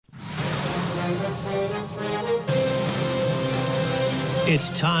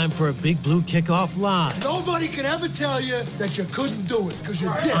It's time for a Big Blue Kickoff Live. Nobody can ever tell you that you couldn't do it, because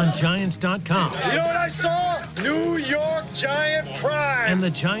you did. On Giants.com. You know what I saw? New York Giant pride. And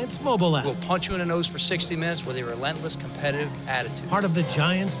the Giants mobile app. We'll punch you in the nose for 60 minutes with a relentless competitive attitude. Part of the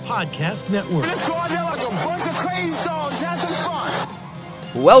Giants Podcast Network. Let's go out there like a bunch of crazy dogs. Have some fun.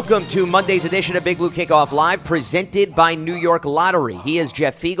 Welcome to Monday's edition of Big Blue Kickoff Live, presented by New York Lottery. He is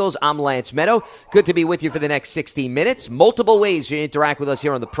Jeff Feagles. I'm Lance Meadow. Good to be with you for the next 60 minutes. Multiple ways you interact with us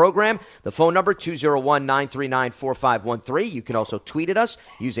here on the program. The phone number, 201-939-4513. You can also tweet at us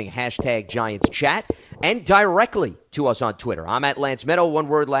using hashtag GiantsChat and directly to us on Twitter. I'm at Lance Meadow, one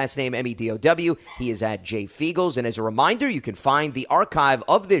word, last name Medow. He is at Jay Feagles. And as a reminder, you can find the archive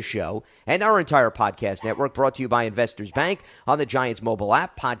of this show and our entire podcast network brought to you by Investors Bank on the Giants mobile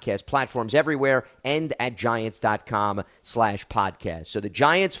app, podcast platforms everywhere, and at Giants.com/podcast. So the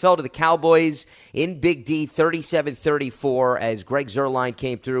Giants fell to the Cowboys in Big D 37-34 as Greg Zuerlein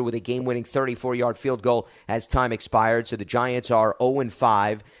came through with a game-winning 34-yard field goal as time expired. So the Giants are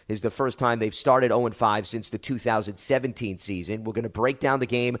 0-5. This is the first time they've started 0-5 since the 2017 season. We're going to break down the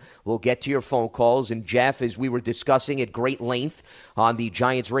game. We'll get to your phone calls. And Jeff, as we were discussing at great length on the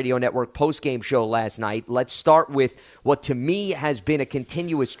Giants Radio Network postgame show last night, let's start with what to me has been a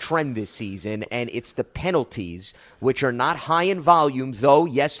continuous trend this season, and it's the penalties, which are not high in volume, though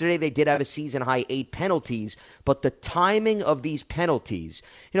yesterday they did have a season-high 8 penalties, but the timing of these penalties.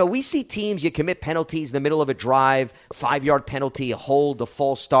 You know, we see teams, you commit penalties in the middle of a drive, 5-yard penalty, a hold, a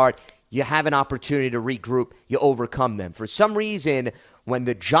false start. You have an opportunity to regroup, you overcome them. For some reason, when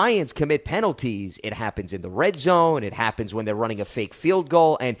the Giants commit penalties, it happens in the red zone, it happens when they're running a fake field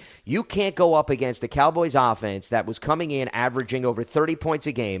goal, and you can't go up against the Cowboys offense that was coming in averaging over 30 points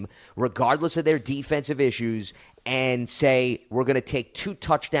a game, regardless of their defensive issues, and say, we're going to take 2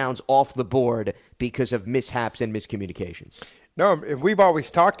 touchdowns off the board because of mishaps and miscommunications. No, we've always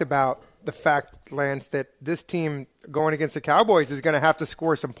talked about the fact, Lance, that this team going against the Cowboys is going to have to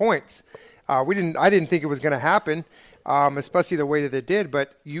score some points. I didn't think it was going to happen, especially the way that it did.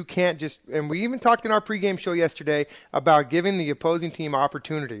 But you can't just – and we even talked in our pregame show yesterday about giving the opposing team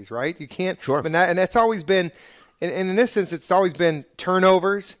opportunities, right? You can't – Sure. And that's always been – and in this sense, it's always been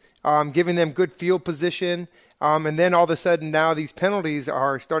turnovers, giving them good field position. And then all of a sudden now these penalties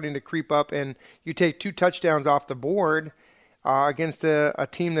are starting to creep up, and you take 2 touchdowns off the board against a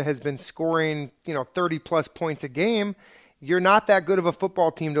team that has been scoring, 30-plus points a game. You're not that good of a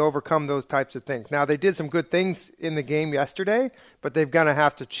football team to overcome those types of things. Now, they did some good things in the game yesterday, but they're going to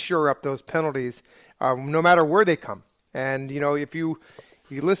have to shore up those penalties no matter where they come. And, if you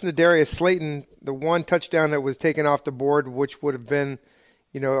listen to Darius Slayton, the one touchdown that was taken off the board, which would have been,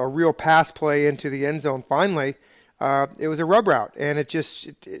 a real pass play into the end zone finally, it was a rub route, and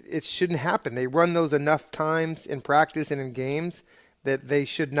it shouldn't happen. They run those enough times in practice and in games that they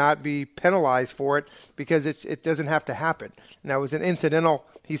should not be penalized for it because it doesn't have to happen. Now, it was an incidental.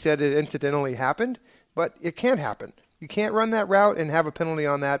 He said it incidentally happened, but it can't happen. You can't run that route and have a penalty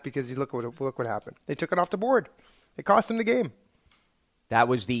on that because look what happened. They took it off the board. It cost them the game. That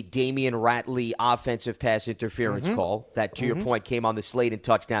was the Damian Ratley offensive pass interference call that, to your point, came on the Slayton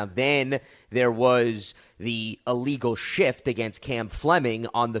touchdown. Then there was the illegal shift against Cam Fleming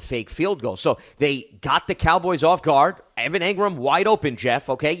on the fake field goal. So they got the Cowboys off guard. Evan Engram wide open, Jeff.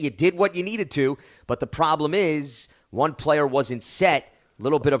 Okay, you did what you needed to, but the problem is one player wasn't set.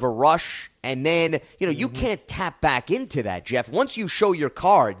 Little bit of a rush, and then, you can't tap back into that, Jeff. Once you show your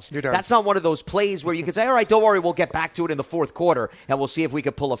cards, that's not one of those plays where you can say, all right, don't worry, we'll get back to it in the fourth quarter, and we'll see if we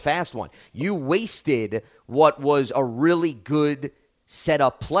can pull a fast one. You wasted what was a really good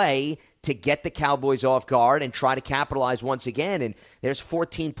setup play to get the Cowboys off guard and try to capitalize once again, and there's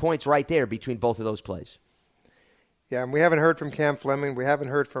 14 points right there between both of those plays. Yeah, and we haven't heard from Cam Fleming. We haven't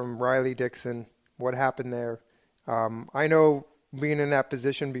heard from Riley Dixon what happened there. I know being in that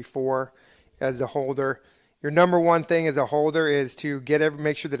position before as a holder, your number one thing as a holder is to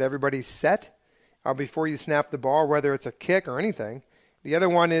make sure that everybody's set before you snap the ball, whether it's a kick or anything. The other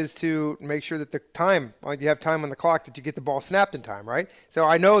one is to make sure that you have time on the clock, that you get the ball snapped in time, right? So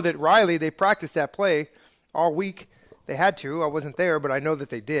I know that Riley, they practiced that play all week. They had to. I wasn't there, but I know that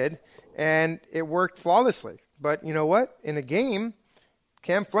they did. And it worked flawlessly. But you know what? In a game,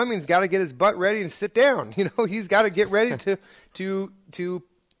 Cam Fleming's got to get his butt ready and sit down. He's got to get ready to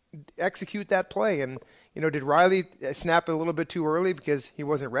execute that play. And, did Riley snap it a little bit too early because he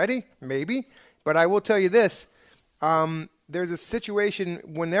wasn't ready? Maybe. But I will tell you this. There's a situation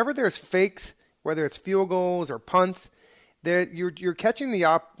whenever there's fakes, whether it's field goals or punts, you're catching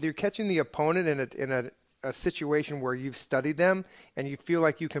the opponent a situation where you've studied them and you feel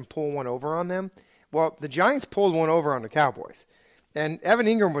like you can pull one over on them. Well, the Giants pulled one over on the Cowboys. And Evan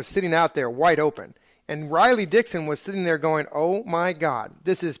Ingram was sitting out there wide open. And Riley Dixon was sitting there going, oh, my God,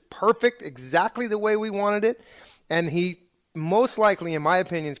 this is perfect, exactly the way we wanted it. And he most likely, in my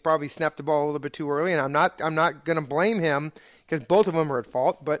opinion, has probably snapped the ball a little bit too early. And I'm not going to blame him because both of them are at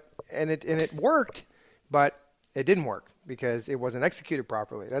fault. And it worked, but it didn't work because it wasn't executed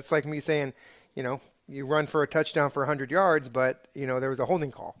properly. That's like me saying, you run for a touchdown for 100 yards, but, there was a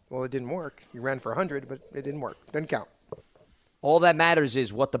holding call. Well, it didn't work. You ran for 100, but it didn't work. Doesn't count. All that matters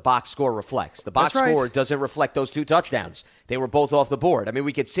is what the box score reflects. The box score doesn't reflect those 2 touchdowns. They were both off the board. I mean,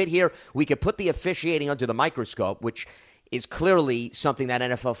 we could sit here, we could put the officiating under the microscope, which is clearly something that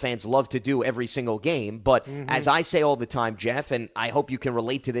NFL fans love to do every single game. But as I say all the time, Jeff, and I hope you can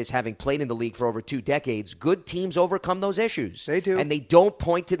relate to this having played in the league for over 2 decades, good teams overcome those issues. They do. And they don't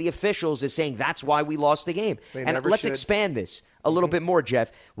point to the officials as saying that's why we lost the game. And let's expand this a little bit more,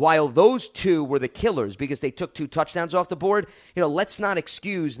 Jeff. While those 2 were the killers because they took 2 touchdowns off the board, let's not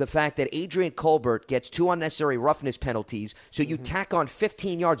excuse the fact that Adrian Colbert gets 2 unnecessary roughness penalties. So you tack on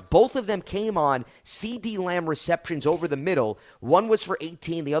 15 yards. Both of them came on CeeDee Lamb receptions over the middle. One was for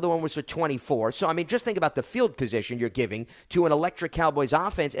 18, the other one was for 24. So, I mean, just think about the field position you're giving to an electric Cowboys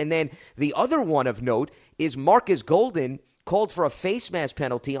offense. And then the other one of note is Marcus Golden called for a face mask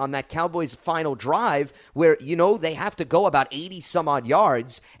penalty on that Cowboys final drive where, they have to go about 80-some-odd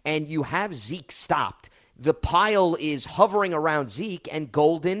yards, and you have Zeke stopped. The pile is hovering around Zeke, and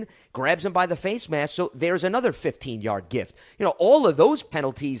Golden grabs him by the face mask, so there's another 15-yard gift. All of those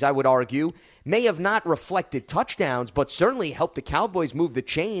penalties, I would argue, may have not reflected touchdowns, but certainly helped the Cowboys move the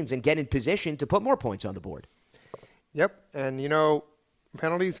chains and get in position to put more points on the board. Yep, and,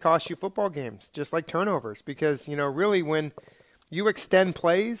 penalties cost you football games, just like turnovers, because, really when you extend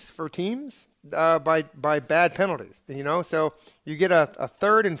plays for teams by bad penalties, so you get a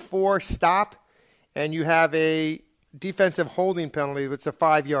 3rd and 4 stop and you have a defensive holding penalty that's a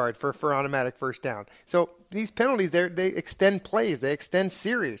 5-yard for automatic first down. So these penalties, they extend plays, they extend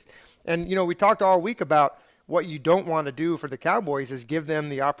series. And, we talked all week about what you don't want to do for the Cowboys is give them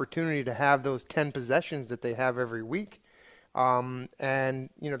the opportunity to have those 10 possessions that they have every week. And,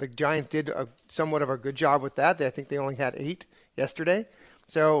 the Giants did somewhat of a good job with that. I think they only had 8 yesterday.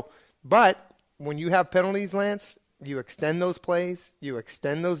 So, but when you have penalties, Lance, you extend those plays, you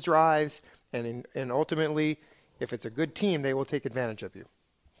extend those drives, and ultimately, if it's a good team, they will take advantage of you.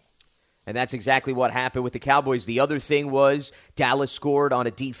 And that's exactly what happened with the Cowboys. The other thing was Dallas scored on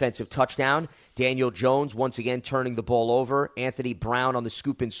a defensive touchdown. Daniel Jones once again turning the ball over. Anthony Brown on the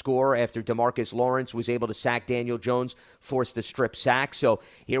scoop and score after DeMarcus Lawrence was able to sack Daniel Jones, forced the strip sack. So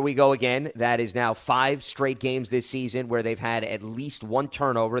here we go again. That is now 5 straight games this season where they've had at least 1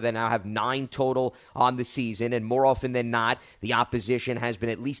 turnover. They now have 9 total on the season. And more often than not, the opposition has been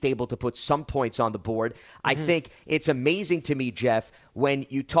at least able to put some points on the board. I think it's amazing to me, Jeff, when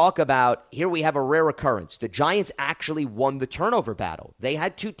you talk about, here we have a rare occurrence. The Giants actually won the turnover battle. They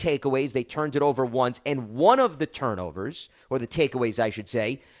had 2 takeaways. They turned it over once. And one of the turnovers, or the takeaways, I should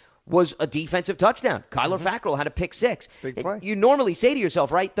say, was a defensive touchdown. Kyler Fackrell had a pick 6. Big play. You normally say to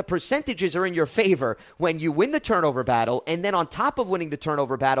yourself, right, the percentages are in your favor when you win the turnover battle, and then on top of winning the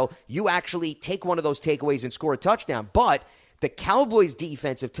turnover battle, you actually take one of those takeaways and score a touchdown. But the Cowboys'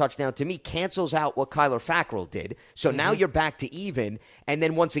 defensive touchdown, to me, cancels out what Kyler Fackrell did. So now you're back to even. And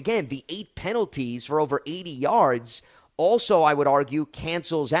then once again, the 8 penalties for over 80 yards also, I would argue,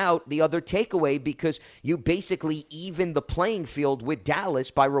 cancels out the other takeaway because you basically even the playing field with Dallas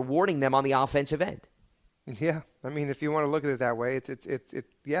by rewarding them on the offensive end. Yeah, I mean, if you want to look at it that way, it's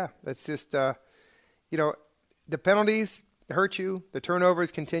just, the penalties hurt you. The turnovers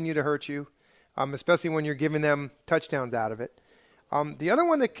continue to hurt you. Especially when you're giving them touchdowns out of it. The other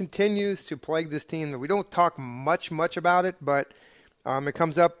one that continues to plague this team, that we don't talk much about it, but it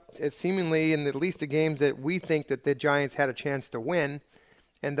comes up seemingly in at least the games that we think that the Giants had a chance to win,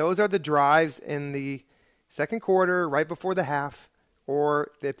 and those are the drives in the second quarter, right before the half, or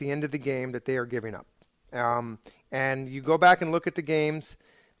at the end of the game that they are giving up. And you go back and look at the games,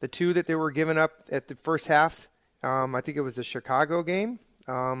 the 2 that they were giving up at the first halves. I think it was the Chicago game.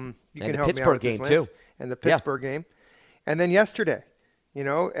 You can help Pittsburgh me out with game this, too, and the Pittsburgh game, and then yesterday,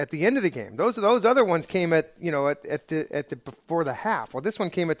 at the end of the game. Those other ones came at the before the half. Well, this one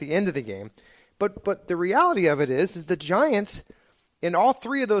came at the end of the game, but the reality of it is the Giants in all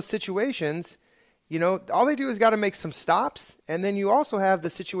 3 of those situations, all they do is got to make some stops, and then you also have the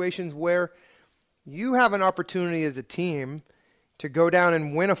situations where you have an opportunity as a team to go down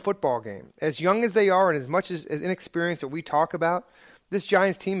and win a football game. As young as they are and as much as inexperienced that we talk about, this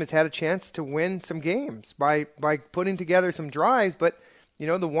Giants team has had a chance to win some games by putting together some drives, but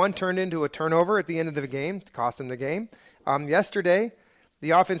the one turned into a turnover at the end of the game to cost them the game. Yesterday,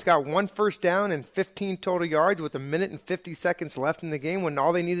 the offense got 1 first down and 15 total yards with 1 minute and 50 seconds left in the game when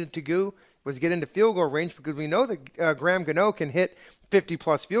all they needed to do was get into field goal range, because we know that Graham Gano can hit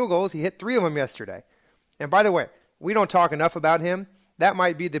 50-plus field goals. He hit 3 of them yesterday. And by the way, we don't talk enough about him. That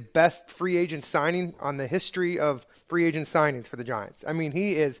might be the best free agent signing on the history of free agent signings for the Giants. I mean,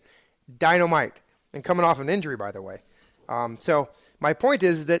 he is dynamite, and coming off an injury, by the way. So my point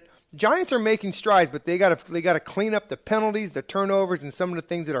is that Giants are making strides, but they got to clean up the penalties, the turnovers, and some of the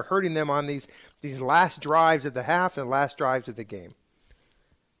things that are hurting them on these last drives of the half and last drives of the game.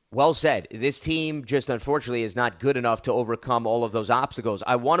 Well said. This team just unfortunately is not good enough to overcome all of those obstacles.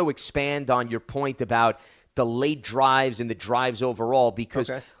 I want to expand on your point about the late drives and the drives overall, because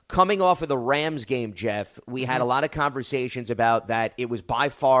coming off of the Rams game, Jeff, we had a lot of conversations about that. It was by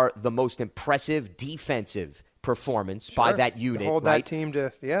far the most impressive defensive performance by that unit. To hold that team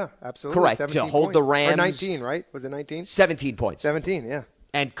to, absolutely. Correct. To hold points. the Rams. Or 19, right? Was it 19? 17 points. 17, yeah.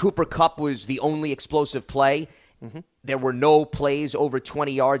 And Cooper Kupp was the only explosive play. There were no plays over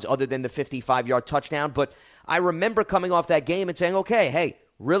 20 yards other than the 55-yard touchdown. But I remember coming off that game and saying, okay, hey,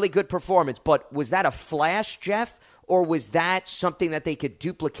 really good performance. But was that a flash, Jeff? Or was that something that they could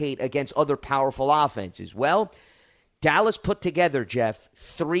duplicate against other powerful offenses? Well, Dallas put together, Jeff,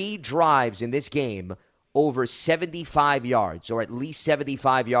 3 drives in this game over 75 yards, or at least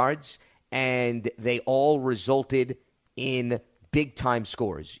 75 yards, and they all resulted in big-time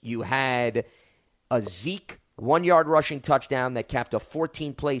scores. You had a Zeke 1-yard rushing touchdown that capped a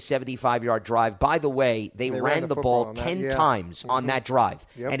 14-play, 75-yard drive. By the way, they ran the ball 10 times on that drive,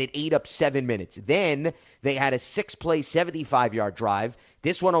 and it ate up 7 minutes. Then they had a 6-play, 75-yard drive.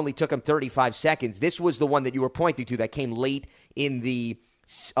 This one only took them 35 seconds. This was the one that you were pointing to that came late in the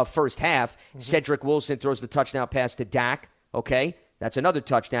first half. Cedric Wilson throws the touchdown pass to Dak. Okay, that's another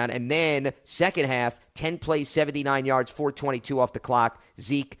touchdown. And then second half, 10 plays, 79 yards, 4:22 off the clock.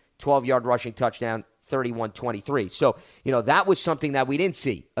 Zeke, 12-yard rushing touchdown, 31-23. So, that was something that we didn't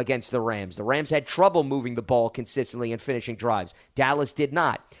see against the Rams. The Rams had trouble moving the ball consistently and finishing drives. Dallas did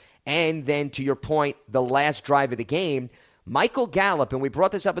not. And then, to your point, the last drive of the game, Michael Gallup, and we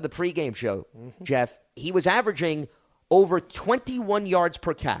brought this up in the pregame show, Jeff, he was averaging over 21 yards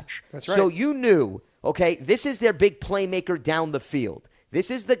per catch. That's right. So you knew, okay, this is their big playmaker down the field. This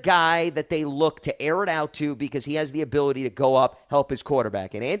is the guy that they look to air it out to because he has the ability to go up, help his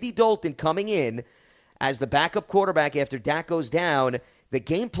quarterback. And Andy Dalton coming in as the backup quarterback after Dak goes down, the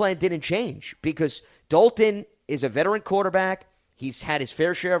game plan didn't change because Dalton is a veteran quarterback. He's had his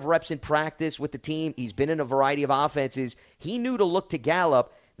fair share of reps in practice with the team. He's been in a variety of offenses. He knew to look to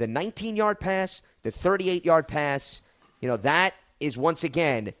Gallup, the 19-yard pass, the 38-yard pass. That is, once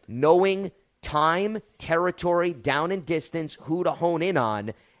again, knowing time, territory, down and distance, who to hone in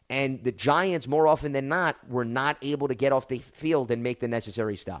on. And the Giants, more often than not, were not able to get off the field and make the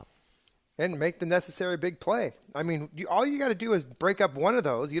necessary stop. And make the necessary big play. I mean, all you got to do is break up one of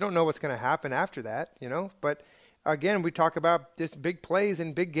those. You don't know what's going to happen after that, But, again, we talk about this big plays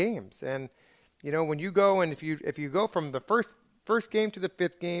in big games. And, when you go and if you go from the first game to the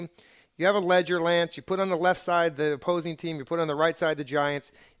 5th game, you have a ledger, Lance. You put on the left side the opposing team. You put on the right side the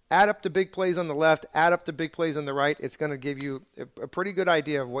Giants. Add up the big plays on the left. Add up the big plays on the right. It's going to give you a pretty good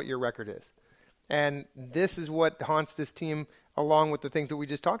idea of what your record is. And this is what haunts this team, along with the things that we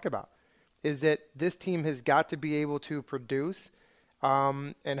just talked about, is that this team has got to be able to produce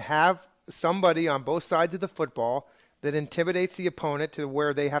and have somebody on both sides of the football that intimidates the opponent to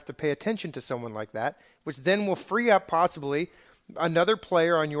where they have to pay attention to someone like that, which then will free up possibly another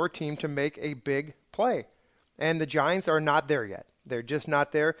player on your team to make a big play. And the Giants are not there yet. They're just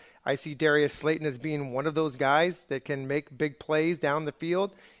not there. I see Darius Slayton as being one of those guys that can make big plays down the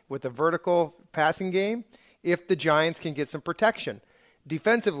field with a vertical passing game if the Giants can get some protection.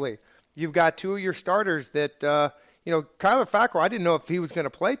 Defensively, you've got 2 of your starters that, Kyler Fackrell, I didn't know if he was going to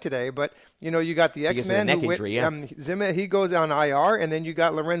play today, but, you got the X-Men. Zimmer, he goes on IR, and then you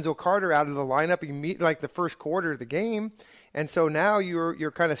got Lorenzo Carter out of the lineup the first quarter of the game. And so now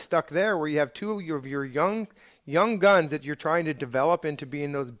you're kind of stuck there where you have 2 of your young guns that you're trying to develop into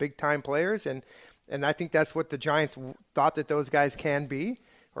being those big-time players. And I think that's what the Giants thought that those guys can be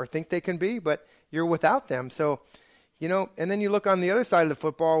or think they can be, but you're without them. So, and then you look on the other side of the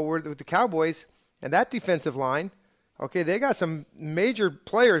football with the Cowboys and that defensive line. Okay, they got some major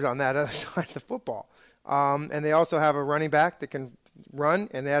players on that other side of the football. And they also have a running back that can run,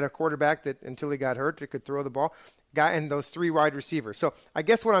 and they had a quarterback that, until he got hurt, that could throw the ball. guy and those 3 wide receivers. So I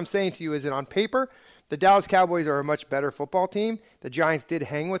guess what I'm saying to you is that on paper, the Dallas Cowboys are a much better football team. The Giants did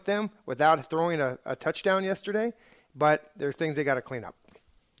hang with them without throwing a touchdown yesterday, but there's things they got to clean up.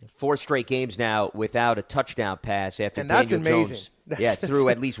 4 straight games now without a touchdown pass after and that's Daniel amazing. Jones threw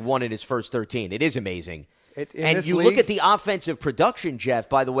at least one in his first 13. It is amazing. And you look at the offensive production, Jeff,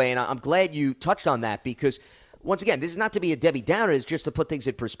 by the way, and I'm glad you touched on that because, once again, this is not to be a Debbie Downer. It's just to put things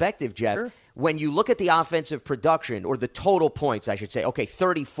in perspective, Jeff. Sure. When you look at the offensive production, or the total points, I should say, okay,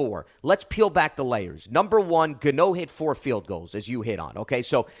 34. Let's peel back the layers. Number 1, Gano hit 4 field goals, as you hit on. Okay,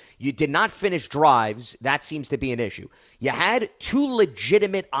 so you did not finish drives. That seems to be an issue. You had 2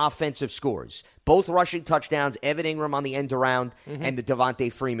 legitimate offensive scores, both rushing touchdowns, Evan Ingram on the end around, and the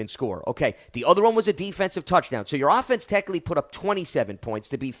Devontae Freeman score. Okay, the other one was a defensive touchdown. So your offense technically put up 27 points,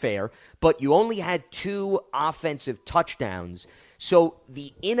 to be fair, but you only had 2 offensive touchdowns. So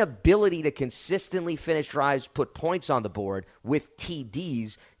the inability to consistently finish drives, put points on the board with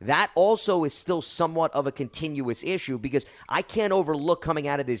TDs, that also is still somewhat of a continuous issue because I can't overlook coming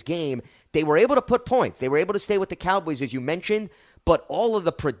out of this game, they were able to put points. They were able to stay with the Cowboys, as you mentioned, but all of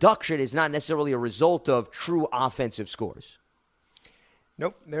the production is not necessarily a result of true offensive scores.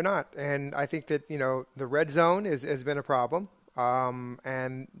 Nope, they're not. And I think that, the red zone has been a problem,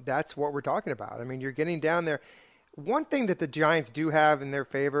 and that's what we're talking about. I mean, you're getting down there. One thing that the Giants do have in their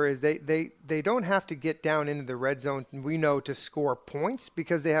favor is they don't have to get down into the red zone, we know, to score points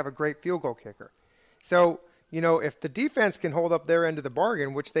because they have a great field goal kicker. So, if the defense can hold up their end of the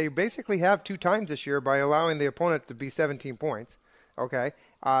bargain, which they basically have 2 times this year by allowing the opponent to be 17 points, okay,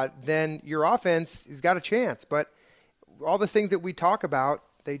 then your offense has got a chance. But all the things that we talk about,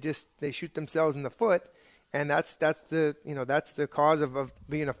 they shoot themselves in the foot. And that's the cause of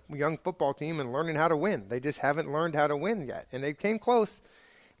being a young football team and learning how to win. They just haven't learned how to win yet. And they came close.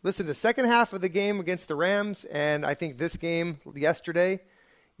 Listen, the second half of the game against the Rams, and I think this game yesterday,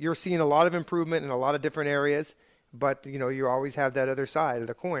 you're seeing a lot of improvement in a lot of different areas. But, you always have that other side of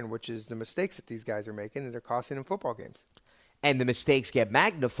the coin, which is the mistakes that these guys are making, and they're costing them football games. And the mistakes get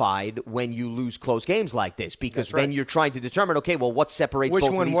magnified when you lose close games like this because That's right. then you're trying to determine, okay, well, what separates Which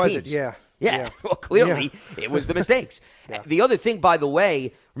both one of these was teams? it? Yeah, well, clearly it was the mistakes. The other thing, by the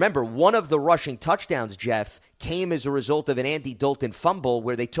way, remember, one of the rushing touchdowns, Jeff, came as a result of an Andy Dalton fumble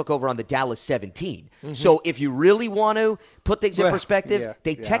where they took over on the Dallas 17. So if you really want to put things in perspective,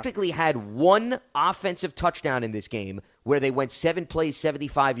 they technically had 1 offensive touchdown in this game where they went 7 plays,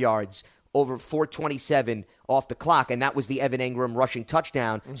 75 yards, over 4:27 off the clock, and that was the Evan Ingram rushing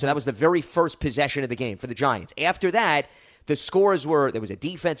touchdown. So that was the very first possession of the game for the Giants. After that, the scores were, there was a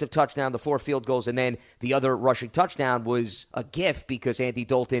defensive touchdown, the 4 field goals, and then the other rushing touchdown was a gift because Andy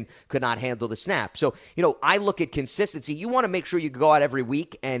Dalton could not handle the snap. So, I look at consistency. You want to make sure you go out every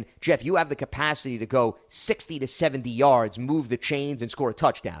week, and, Jeff, you have the capacity to go 60 to 70 yards, move the chains, and score a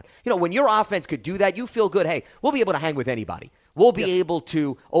touchdown. When your offense could do that, you feel good. Hey, we'll be able to hang with anybody. We'll be able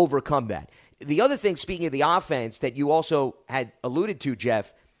to overcome that. The other thing, speaking of the offense, that you also had alluded to,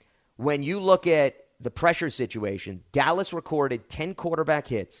 Jeff, when you look at the pressure situation, Dallas recorded 10 quarterback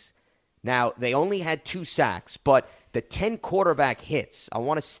hits. Now, they only had 2 sacks, but the 10 quarterback hits, I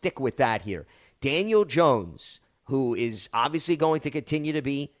want to stick with that here. Daniel Jones, who is obviously going to continue to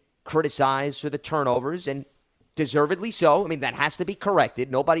be criticized for the turnovers, and deservedly so. I mean, that has to be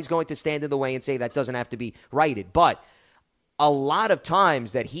corrected. Nobody's going to stand in the way and say that doesn't have to be righted. But a lot of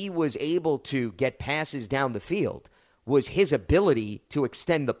times that he was able to get passes down the field was his ability to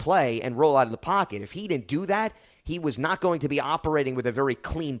extend the play and roll out of the pocket. If he didn't do that, he was not going to be operating with a very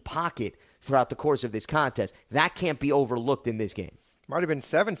clean pocket throughout the course of this contest. That can't be overlooked in this game. Might have been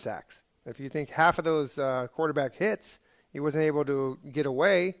 7 sacks. If you think half of those quarterback hits, he wasn't able to get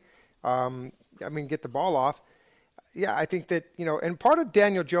away, get the ball off. Yeah, I think that, and part of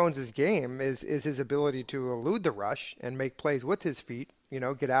Daniel Jones's game is his ability to elude the rush and make plays with his feet,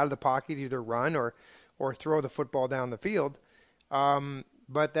 get out of the pocket, either run or throw the football down the field.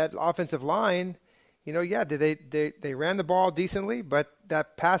 But that offensive line, they ran the ball decently, but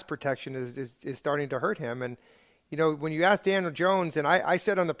that pass protection is starting to hurt him. And, when you ask Daniel Jones, and I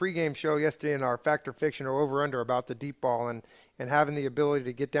said on the pregame show yesterday in our Fact or Fiction or over-under about the deep ball and having the ability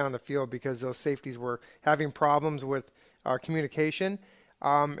to get down the field because those safeties were having problems with communication.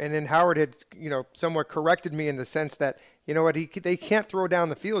 And then Howard had, somewhat corrected me in the sense that, they can't throw down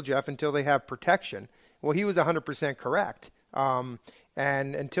the field, Jeff, until they have protection. Well, he was 100% correct. And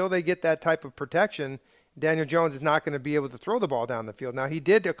until they get that type of protection, Daniel Jones is not going to be able to throw the ball down the field. Now, he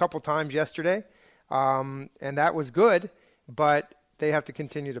did a couple times yesterday, and that was good, but they have to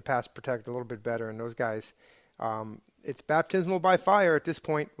continue to pass protect a little bit better. And those guys, it's baptismal by fire at this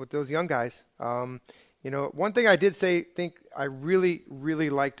point with those young guys. One thing I did think I really, really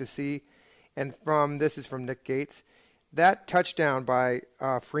like to see, and this is from Nick Gates, that touchdown by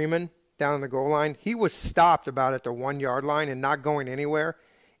Freeman down on the goal line, he was stopped about at the 1 yard line and not going anywhere.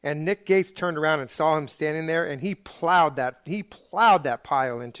 And Nick Gates turned around and saw him standing there, and he plowed that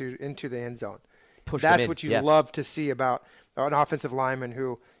pile into the end zone. That's what you love to see about an offensive lineman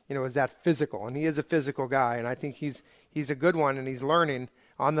who is that physical, and he is a physical guy, and I think he's a good one, and he's learning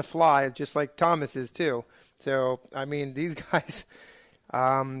on the fly, just like Thomas is too. So I mean, these guys,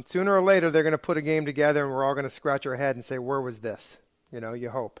 sooner or later, they're going to put a game together, and we're all going to scratch our head and say, "Where was this?"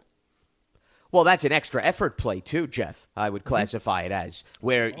 You hope. Well, that's an extra effort play too, Jeff. I would classify it as,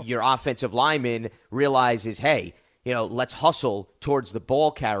 where your offensive lineman realizes, hey, let's hustle towards the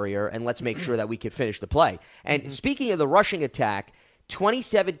ball carrier and let's make sure that we can finish the play. And speaking of the rushing attack,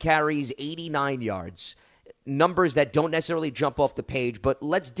 27 carries, 89 yards. Numbers that don't necessarily jump off the page, but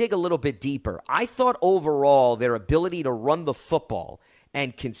let's dig a little bit deeper. I thought overall their ability to run the football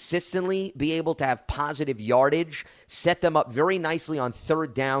and consistently be able to have positive yardage set them up very nicely on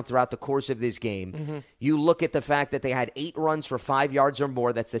third down throughout the course of this game. You look at the fact that they had 8 runs for 5 yards or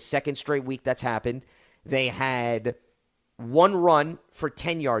more. That's the second straight week that's happened. They had 1 run for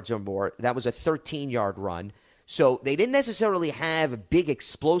 10 yards or more. That was a 13-yard run. So they didn't necessarily have big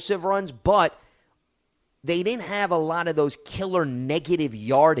explosive runs, but they didn't have a lot of those killer negative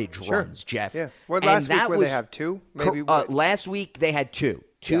yardage runs, Jeff. Yeah. What, last week they have 2? Maybe last week they had 2.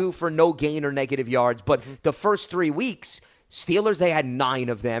 2 for no gain or negative yards. But the first 3 weeks, Steelers, they had 9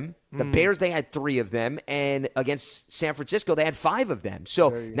 of them. The Bears, they had 3 of them. And against San Francisco, they had 5 of them. So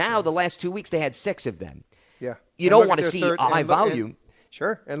now the last 2 weeks, they had 6 of them. Yeah. You don't want to see high volume.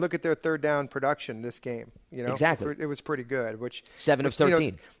 Sure, and look at their third down production this game. Exactly, it was pretty good. 7 of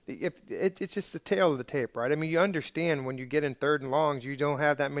 13. It's just the tail of the tape, right? I mean, you understand when you get in third and longs, you don't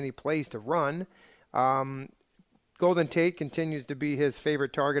have that many plays to run. Golden Tate continues to be his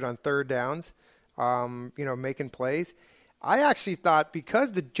favorite target on third downs. Making plays. I actually thought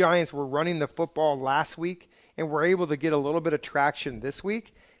because the Giants were running the football last week and were able to get a little bit of traction this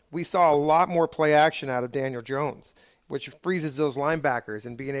week, we saw a lot more play action out of Daniel Jones, which freezes those linebackers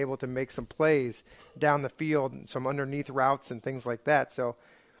and being able to make some plays down the field, some underneath routes and things like that. So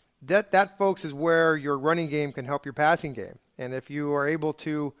that, folks, is where your running game can help your passing game. And if you are able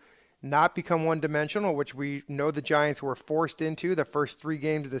to not become one-dimensional, which we know the Giants were forced into the first 3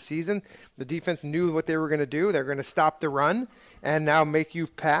 games of the season, the defense knew what they were going to do. They're going to stop the run and now make you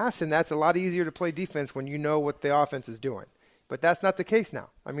pass, and that's a lot easier to play defense when you know what the offense is doing. But that's not the case now.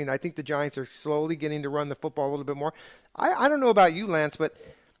 I mean, I think the Giants are slowly getting to run the football a little bit more. I don't know about you, Lance, but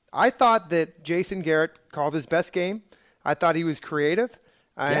I thought that Jason Garrett called his best game. I thought he was creative,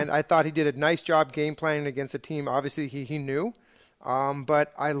 and I thought he did a nice job game planning against a team. Obviously, he knew.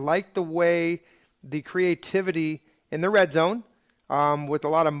 But I liked the way the creativity in the red zone with a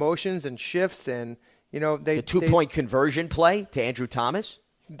lot of motions and shifts. And, the 2-point conversion play to Andrew Thomas.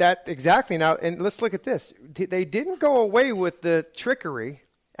 That exactly. Now, and let's look at this. They didn't go away with the trickery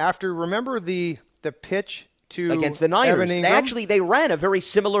after. Remember the pitch to against the Niners. Evan Ingram? They ran a very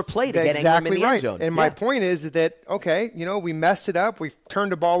similar play to get Ingram in the end zone. And my point is that we messed it up. We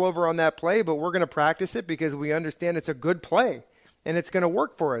turned the ball over on that play, but we're going to practice it because we understand it's a good play and it's going to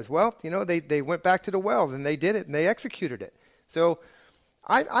work for us. Well, they went back to the well and they did it and they executed it. So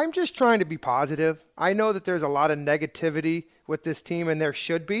I'm just trying to be positive. I know that there's a lot of negativity with this team, and there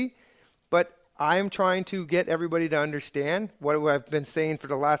should be, but I'm trying to get everybody to understand what I've been saying for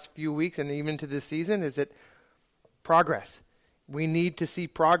the last few weeks and even to this season is that progress. We need to see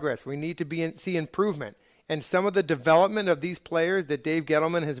progress. We need to see improvement. And some of the development of these players that Dave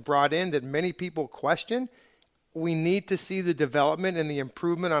Gettleman has brought in that many people question, we need to see the development and the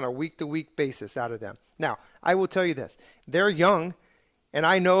improvement on a week-to-week basis out of them. Now, I will tell you this. They're young. And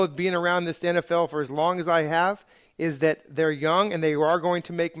I know being around this NFL for as long as I have is that they're young and they are going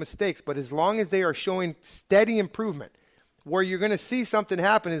to make mistakes. But as long as they are showing steady improvement, where you're going to see something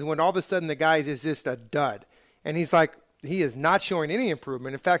happen is when all of a sudden the guy is just a dud. And he is not showing any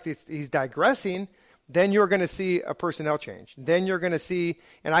improvement. In fact, he's digressing. Then you're going to see a personnel change. Then you're going to see,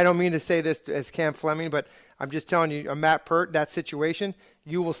 and I don't mean to say this as Cam Fleming, but I'm just telling you, Matt Pert, that situation,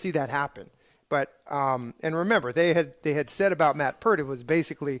 you will see that happen. But and remember, they had said about Matt Pert, it was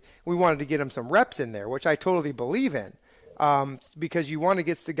basically we wanted to get him some reps in there, which I totally believe in, because you want to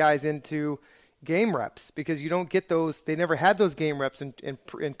get the guys into game reps because you don't get those. They never had those game reps in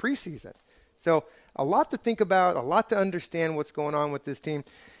preseason. So a lot to think about, a lot to understand what's going on with this team.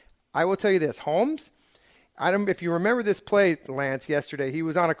 I will tell you this, Holmes. If you remember this play, Lance, yesterday, he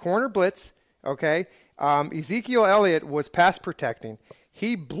was on a corner blitz. Okay, Ezekiel Elliott was pass protecting.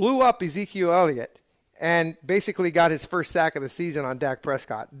 He blew up Ezekiel Elliott and basically got his first sack of the season on Dak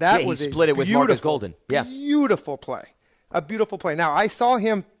Prescott. That was split it with Marcus Golden. Yeah. Beautiful play. A beautiful play. Now, I saw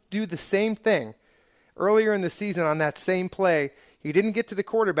him do the same thing earlier in the season on that same play. He didn't get to the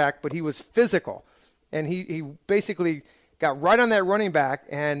quarterback, but he was physical. And he basically got right on that running back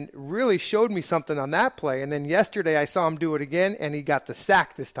and really showed me something on that play. And then yesterday I saw him do it again, and he got the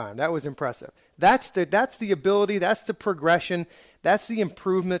sack this time. That was impressive. That's the ability. That's the progression. That's the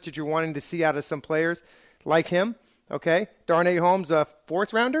improvement that you're wanting to see out of some players like him. Okay, Darnay Holmes, a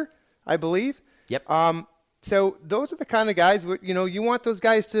fourth rounder, I believe. Yep. So those are the kind of guys, you want those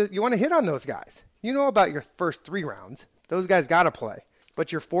guys you want to hit on those guys. You know about your first 3 rounds. Those guys got to play.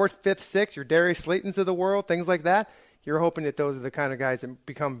 But your 4th, 5th, 6th, your Darius Slaytons of the world, things like that, you're hoping that those are the kind of guys that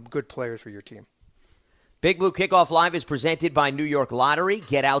become good players for your team. Big Blue Kickoff Live is presented by New York Lottery.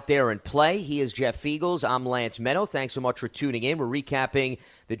 Get out there and play. He is Jeff Feagles. I'm Lance Meadow. Thanks so much for tuning in. We're recapping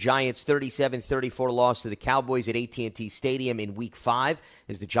the Giants' 37-34 loss to the Cowboys at AT&T Stadium in Week 5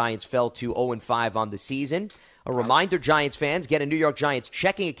 as the Giants fell to 0-5 on the season. A reminder, Giants fans, get a New York Giants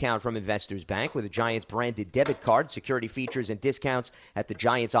checking account from Investors Bank with a Giants-branded debit card, security features, and discounts at the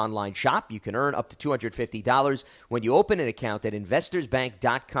Giants online shop. You can earn up to $250 when you open an account at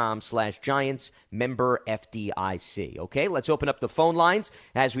investorsbank.com/Giants, member FDIC. Okay, let's open up the phone lines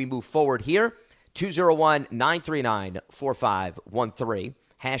as we move forward here. 201-939-4513.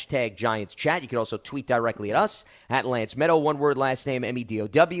 Hashtag Giants Chat. You can also tweet directly at us, at Lance Meadow, one word, last name,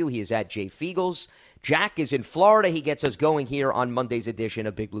 MEDOW. He is at Jay Feagles. Jack is in Florida. He gets us going here on Monday's edition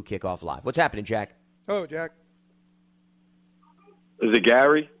of Big Blue Kickoff Live. What's happening, Jack? Oh, Jack. Is it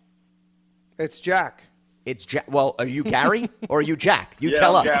Gary? It's Jack. It's Jack. Well, are you Gary or are you Jack? You yeah,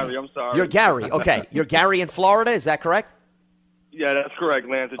 tell I'm us. Gary. I'm sorry. You're Gary. Okay. You're Gary in Florida. Is that correct? Yeah, that's correct,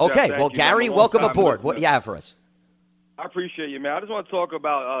 Lance. Okay. Well, Gary, welcome aboard. What do you have for us? I appreciate you, man. I just want to talk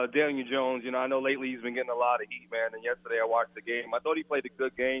about Daniel Jones. I know lately he's been getting a lot of heat, man, and yesterday I watched the game. I thought he played a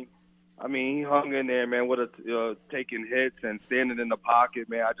good game. I mean, he hung in there, man, with taking hits and standing in the pocket,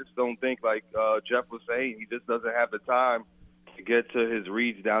 man. I just don't think, like Jeff was saying, he just doesn't have the time to get to his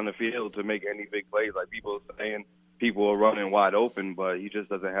reads down the field to make any big plays. Like people are saying, people are running wide open, but he just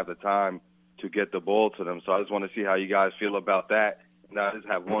doesn't have the time to get the ball to them. So I just want to see how you guys feel about that. And I just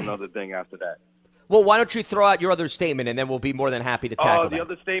have one other thing after that. Well, why don't you throw out your other statement, and then we'll be more than happy to tackle that. The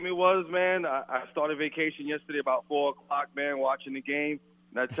other statement was, man, I started vacation yesterday about 4 o'clock, man, watching the game.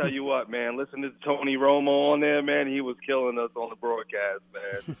 And I tell you what, man, listen to Tony Romo on there, man. He was killing us on the broadcast,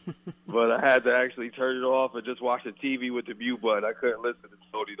 man. But I had to actually turn it off and just watch the TV with the mute button. I couldn't listen to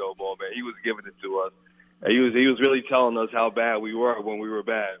Tony no more, man. He was giving it to us. And he was really telling us how bad we were when we were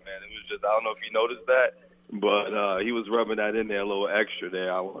bad, man. It was just, I don't know if you noticed that, but he was rubbing that in there a little extra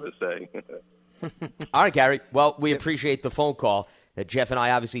there, I want to say. All right, Gary. Well, we appreciate the phone call. Jeff and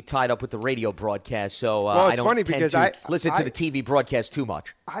I obviously tied up with the radio broadcast, so I don't tend to listen to the TV broadcast too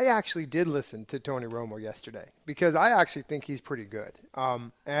much. I actually did listen to Tony Romo yesterday because I actually think he's pretty good.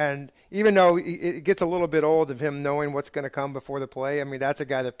 And even though it gets a little bit old of him knowing what's going to come before the play, I mean, that's a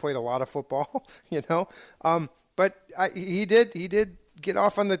guy that played a lot of football, But he did get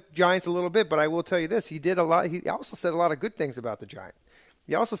off on the Giants a little bit, but I will tell you this. He did a lot. He also said a lot of good things about the Giants.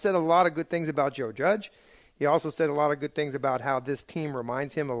 He also said a lot of good things about Joe Judge. He also said a lot of good things about how this team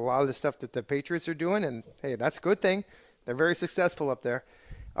reminds him of a lot of the stuff that the Patriots are doing, and, hey, that's a good thing. They're very successful up there.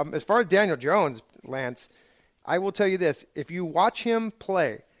 As far as Daniel Jones, Lance, I will tell you this. If you watch him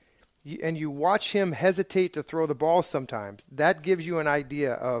play and you watch him hesitate to throw the ball sometimes, that gives you an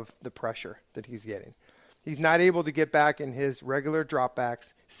idea of the pressure that he's getting. He's not able to get back in his regular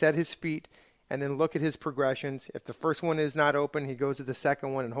dropbacks, set his feet, and then look at his progressions. If the first one is not open, he goes to the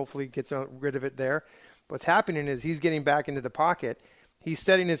second one and hopefully gets rid of it there. What's happening is he's getting back into the pocket. He's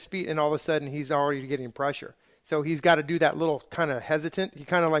setting his feet, and all of a sudden he's already getting pressure. So he's got to do that little kind of hesitant. He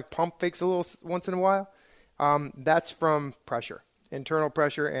kind of like pump fakes a little once in a while. That's from pressure, internal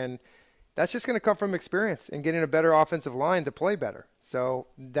pressure, and that's just going to come from experience and getting a better offensive line to play better. So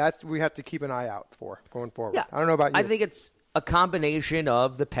that we have to keep an eye out for going forward. Yeah, I don't know about you. I think it's a combination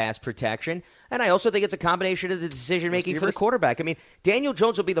of the pass protection, and I also think it's a combination of the decision-making for the quarterback. I mean, Daniel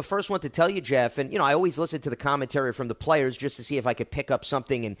Jones will be the first one to tell you, Jeff, and, I always listen to the commentary from the players just to see if I could pick up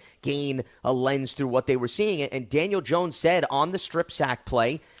something and gain a lens through what they were seeing. And Daniel Jones said on the strip sack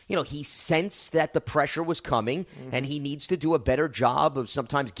play, he sensed that the pressure was coming, and he needs to do a better job of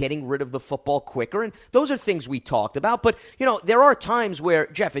sometimes getting rid of the football quicker. And those are things we talked about. But, there are times where,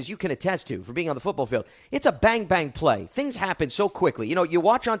 Jeff, as you can attest to for being on the football field, it's a bang-bang play. Things happen so quickly. You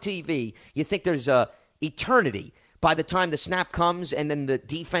watch on TV, you think there's eternity. by the time the snap comes and then the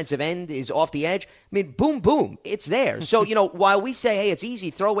defensive end is off the edge, I mean, boom, boom, it's there. So, while we say, hey, it's easy,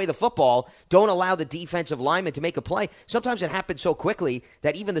 throw away the football, don't allow the defensive lineman to make a play, sometimes it happens so quickly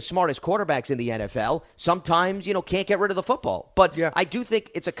that even the smartest quarterbacks in the NFL sometimes, can't get rid of the football. But I do think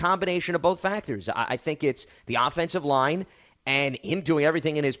it's a combination of both factors. I think it's the offensive line and him doing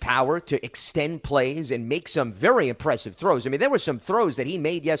everything in his power to extend plays and make some very impressive throws. I mean, there were some throws that he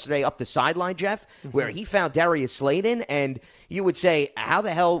made yesterday up the sideline, Jeff, where he found Darius Slayton, and you would say, how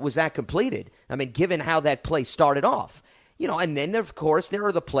the hell was that completed? I mean, given how that play started off. And then, of course, there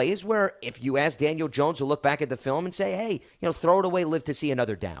are the plays where if you ask Daniel Jones to look back at the film and say, hey, throw it away, live to see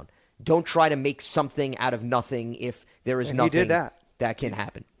another down. Don't try to make something out of nothing if there is nothing that can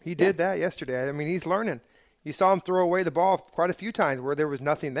happen. He did that yesterday. I mean, he's learning. You saw him throw away the ball quite a few times where there was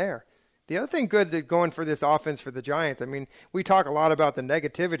nothing there. The other thing good that going for this offense for the Giants, I mean, we talk a lot about the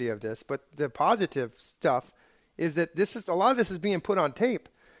negativity of this, but the positive stuff is that a lot of this is being put on tape.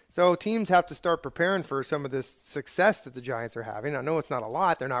 So teams have to start preparing for some of this success that the Giants are having. I know it's not a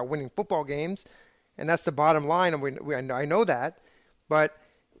lot. They're not winning football games, and that's the bottom line. And I know that. But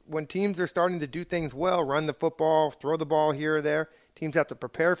when teams are starting to do things well, run the football, throw the ball here or there, teams have to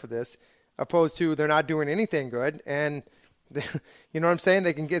prepare for this. Opposed to they're not doing anything good, and you know what I'm saying?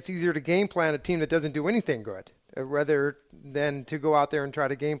 It's easier to game plan a team that doesn't do anything good, rather than to go out there and try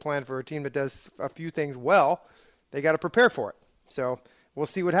to game plan for a team that does a few things well. They got to prepare for it. So we'll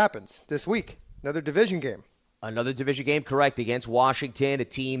see what happens this week. Another division game. Another division game, correct, against Washington, a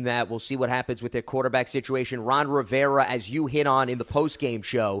team that we'll see what happens with their quarterback situation. Ron Rivera, as you hit on in the postgame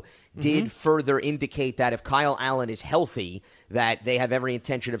show, did further indicate that if Kyle Allen is healthy, that they have every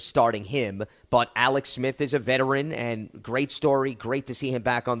intention of starting him. But Alex Smith is a veteran, and great story. Great to see him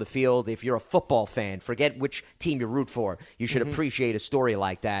back on the field. If you're a football fan, forget which team you root for. You should appreciate a story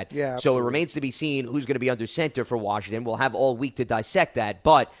like that. Yeah, so it remains to be seen who's going to be under center for Washington. We'll have all week to dissect that,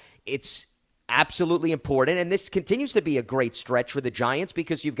 but it's absolutely important, and this continues to be a great stretch for the Giants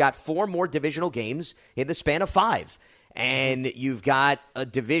because you've got 4 more divisional games in the span of 5, and you've got a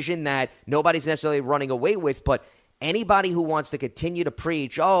division that nobody's necessarily running away with, but anybody who wants to continue to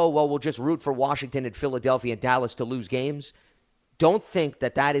preach, we'll just root for Washington and Philadelphia and Dallas to lose games, don't think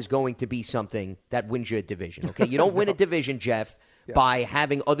that is going to be something that wins you a division, okay? You don't win a division, Jeff, by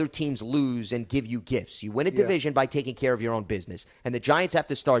having other teams lose and give you gifts. You win a division by taking care of your own business. And the Giants have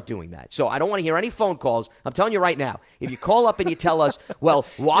to start doing that. So I don't want to hear any phone calls. I'm telling you right now, if you call up and you tell us, well,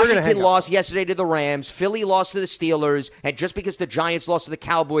 Washington lost yesterday to the Rams, Philly lost to the Steelers, and just because the Giants lost to the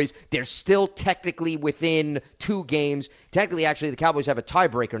Cowboys, they're still technically within 2 games. Technically, actually, the Cowboys have a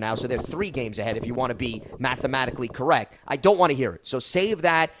tiebreaker now, so they're 3 games ahead if you want to be mathematically correct. I don't want to hear it. So save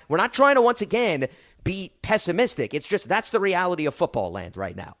that. We're not trying to, once again, be pessimistic. It's just that's the reality of football land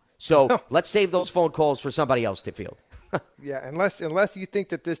right now. So let's save those phone calls for somebody else to field. Yeah, unless you think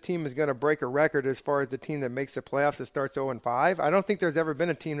that this team is going to break a record as far as the team that makes the playoffs that starts 0-5. I don't think there's ever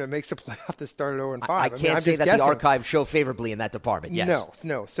been a team that makes the playoff that started 0-5. I can't say that the archives show favorably in that department. Yes.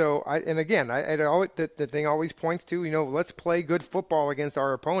 No. So the thing always points to, let's play good football against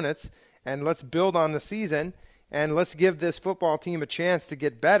our opponents, and let's build on the season, and let's give this football team a chance to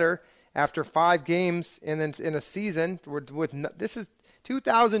get better. After 5 games in a season, this is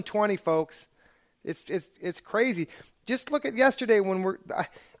 2020, folks. It's crazy. Just look at yesterday when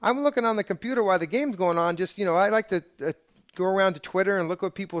I'm looking on the computer while the game's going on. Just I like to go around to Twitter and look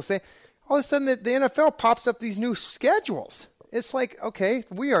what people say. All of a sudden, the NFL pops up these new schedules. It's like, okay,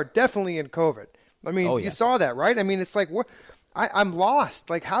 we are definitely in COVID. I mean, you saw that, right? I mean, it's like I'm lost.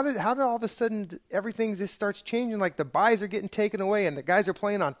 Like, how did all of a sudden everything just starts changing? Like the buys are getting taken away, and the guys are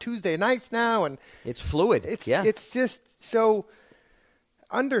playing on Tuesday nights now, and it's fluid. It's just so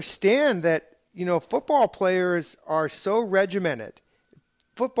understand that football players are so regimented,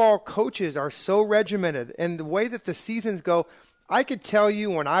 football coaches are so regimented, and the way that the seasons go, I could tell you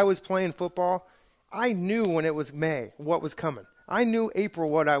when I was playing football, I knew when it was May what was coming. I knew April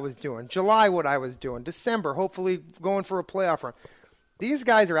what I was doing, July what I was doing, December hopefully going for a playoff run. These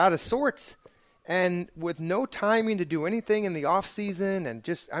guys are out of sorts, and with no timing to do anything in the off season, and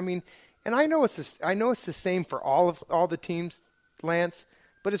and I know it's the same for all the teams, Lance,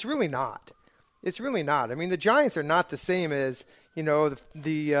 but it's really not. It's really not. I mean, the Giants are not the same as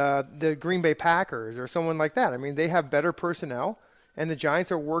the Green Bay Packers or someone like that. I mean, they have better personnel, and the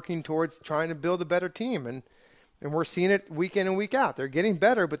Giants are working towards trying to build a better team, and we're seeing it week in and week out. They're getting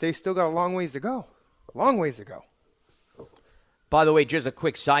better, but they still got a long ways to go. Long ways to go. By the way, just a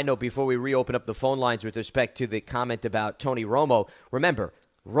quick side note before we reopen up the phone lines with respect to the comment about Tony Romo. Remember,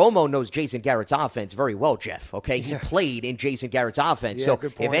 Romo knows Jason Garrett's offense very well, Jeff, okay? He played in Jason Garrett's offense. So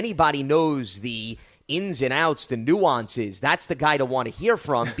if anybody knows the ins and outs, the nuances, that's the guy to want to hear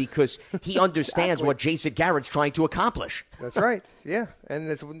from because he understands what Jason Garrett's trying to accomplish. That's right. Yeah. And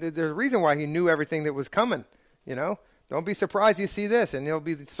there's a reason why he knew everything that was coming, you know. Don't be surprised you see this, and he'll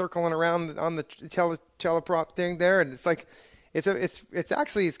be circling around on the teleprop thing there, and it's like,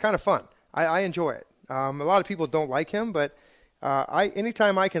 it's kind of fun. I enjoy it. A lot of people don't like him, but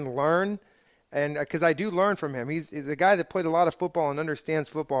anytime I can learn, and because I do learn from him, he's the guy that played a lot of football and understands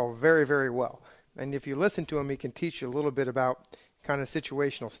football very, very well. And if you listen to him, he can teach you a little bit about kind of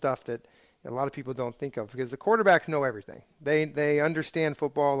situational stuff that a lot of people don't think of, because the quarterbacks know everything. They understand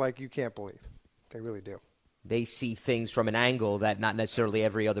football like you can't believe. They really do. They see things from an angle that not necessarily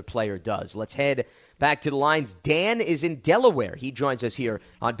every other player does. Let's head back to the lines. Dan is in Delaware. He joins us here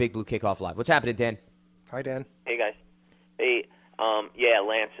on Big Blue Kickoff Live. What's happening, Dan? Hi, Dan. Hey, guys. Hey,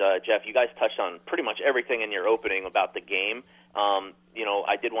 Lance, Jeff, you guys touched on pretty much everything in your opening about the game.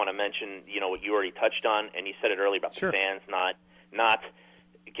 I did want to mention, what you already touched on, and you said it earlier about the fans not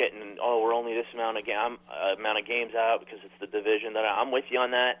getting, we're only this amount of games out because it's the division. That I'm with you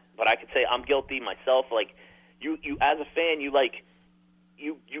on that, but I could say I'm guilty myself. Like, you as a fan, you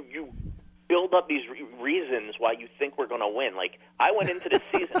build up these reasons why you think we're going to win. Like, I went into the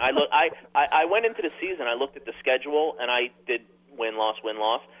season, I went into the season, I looked at the schedule, and I did win loss.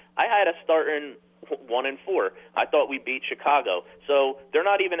 I had us starting 1-4. I thought we beat Chicago, so they're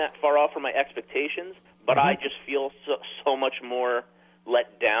not even that far off from my expectations. But I just feel so much more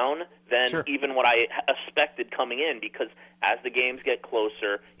let down than even what I expected coming in, because as the games get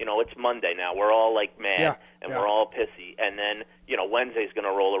closer, it's Monday now. We're all like mad and we're all pissy, and then Wednesday's going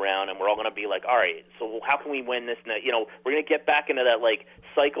to roll around and we're all going to be like, all right, so how can we win this? We're going to get back into that like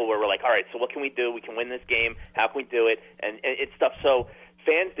cycle where we're like, all right, so what can we do? We can win this game. How can we do it? And it's stuff. So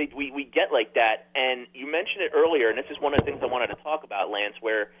fans, we get like that, and you mentioned it earlier, and this is one of the things I wanted to talk about, Lance,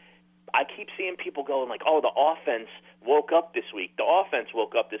 where I keep seeing people going like, oh, the offense woke up this week. The offense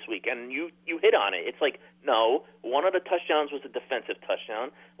woke up this week. And you hit on it. It's like, no, one of the touchdowns was a defensive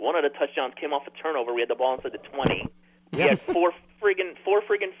touchdown. One of the touchdowns came off a turnover. We had the ball inside the 20. We had four friggin'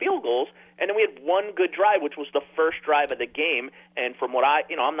 field goals. And then we had one good drive, which was the first drive of the game. And from what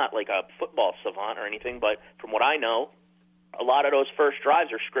I'm not like a football savant or anything, but from what I know, a lot of those first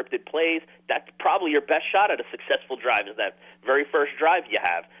drives are scripted plays. That's probably your best shot at a successful drive, is that very first drive you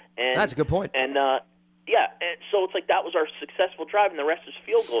have. And that's a good point. And and so it's like that was our successful drive, and the rest is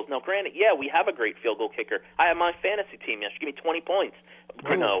field goals. Now, granted, we have a great field goal kicker. I have my fantasy team yesterday. Give me 20 points. But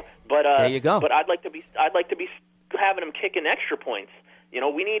there you go. But I'd like to be having them kicking extra points.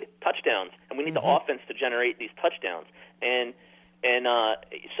 We need touchdowns, and we need the offense to generate these touchdowns. And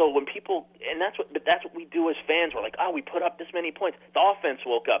so when people, and that's what we do as fans. We're like, we put up this many points. The offense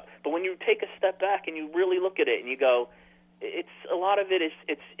woke up. But when you take a step back and you really look at it and you go, it's a lot of it is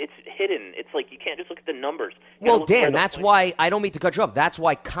it's hidden. It's like you can't just look at the numbers. Well, Dan, that's why I don't mean to cut you off. That's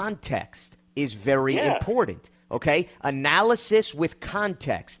why context is very important. Okay? Analysis with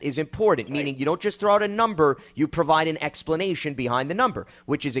context is important, meaning you don't just throw out a number, you provide an explanation behind the number,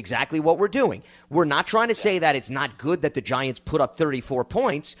 which is exactly what we're doing. We're not trying to say that it's not good that the Giants put up 34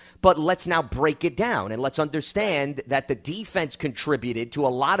 points, but let's now break it down and let's understand that the defense contributed to a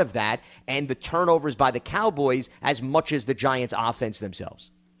lot of that and the turnovers by the Cowboys as much as the Giants' offense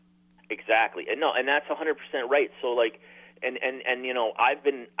themselves. Exactly. And that's 100% right. So like and I've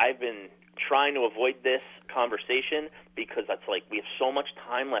been trying to avoid this conversation because that's like we have so much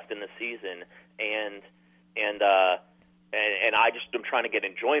time left in the season, and I just am trying to get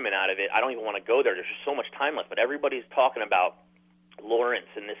enjoyment out of it. I don't even want to go there. There's just so much time left, but everybody's talking about Lawrence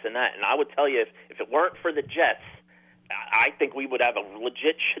and this and that, and I would tell you if it weren't for the Jets, I think we would have a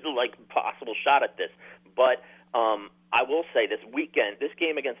legit possible shot at this. But I will say this weekend, this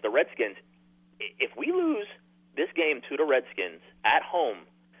game against the Redskins, if we lose this game to the Redskins at home.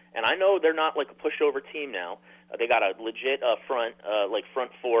 And I know they're not like a pushover team now. They got a legit front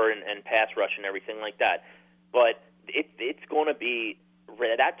four and pass rush and everything like that. But it's going to be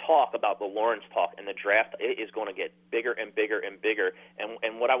that talk about the Lawrence talk and the draft is going to get bigger and bigger and bigger.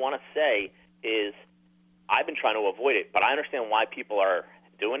 And what I want to say is I've been trying to avoid it, but I understand why people are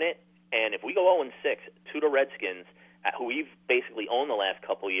doing it. And if we go 0-6 to the Redskins, who we've basically owned the last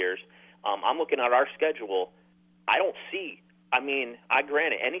couple of years, I'm looking at our schedule. I don't see. I mean,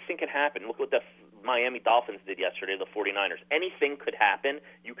 granted, anything can happen. Look what the Miami Dolphins did yesterday, the 49ers. Anything could happen.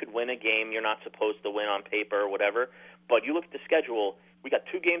 You could win a game you're not supposed to win on paper or whatever. But you look at the schedule, we got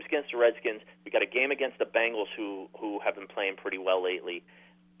 2 games against the Redskins. We got a game against the Bengals who have been playing pretty well lately.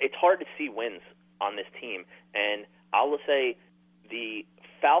 It's hard to see wins on this team. And I'll say the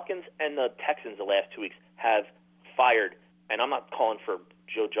Falcons and the Texans the last 2 weeks have fired, and I'm not calling for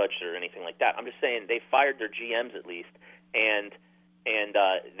Joe Judge or anything like that. I'm just saying they fired their GMs at least, and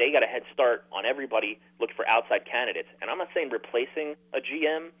they got a head start on everybody looking for outside candidates. And I'm not saying replacing a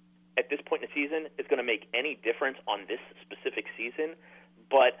GM at this point in the season is going to make any difference on this specific season,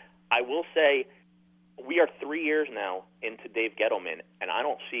 but I will say we are 3 years now into Dave Gettleman, and I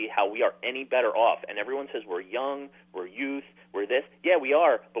don't see how we are any better off. And everyone says we're young, we're youth, we're this. Yeah, we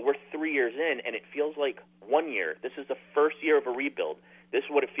are, but we're 3 years in, and it feels like 1 year. This is the first year of a rebuild. This is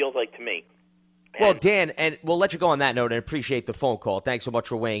what it feels like to me. Well, Dan, and we'll let you go on that note and appreciate the phone call. Thanks so much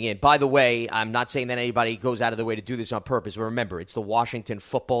for weighing in. By the way, I'm not saying that anybody goes out of the way to do this on purpose, but remember, it's the Washington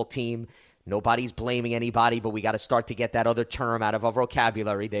football team. Nobody's blaming anybody, but we got to start to get that other term out of our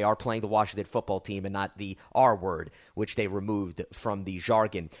vocabulary. They are playing the Washington football team and not the R word, which they removed from the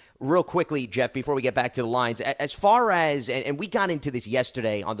jargon. Real quickly, Jeff, before we get back to the lines, as far as, and we got into this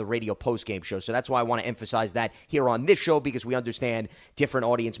yesterday on the radio postgame show, so that's why I want to emphasize that here on this show, because we understand different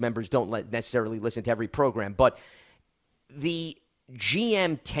audience members don't necessarily listen to every program, but the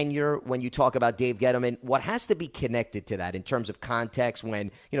GM tenure, when you talk about Dave Gettleman, what has to be connected to that in terms of context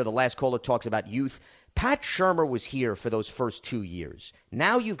when, the last caller talks about youth? Pat Shurmur was here for those first 2 years.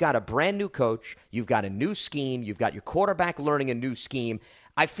 Now you've got a brand new coach. You've got a new scheme. You've got your quarterback learning a new scheme.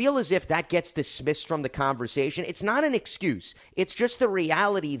 I feel as if that gets dismissed from the conversation. It's not an excuse. It's just the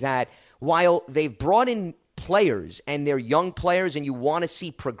reality that while they've brought in players and they're young players and you want to see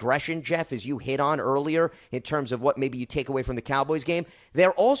progression, Jeff, as you hit on earlier in terms of what maybe you take away from the Cowboys game,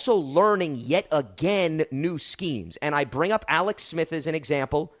 they're also learning yet again new schemes. And I bring up Alex Smith as an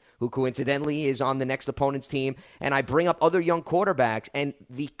example, who coincidentally is on the next opponent's team, and I bring up other young quarterbacks, and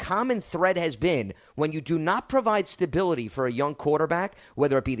the common thread has been when you do not provide stability for a young quarterback,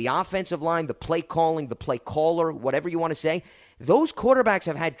 whether it be the offensive line, the play calling, the play caller, whatever you want to say, those quarterbacks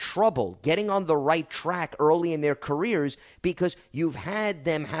have had trouble getting on the right track early in their careers because you've had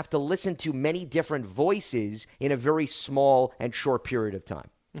them have to listen to many different voices in a very small and short period of time.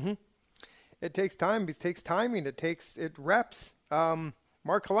 Mm-hmm. It takes time. It takes timing. It reps.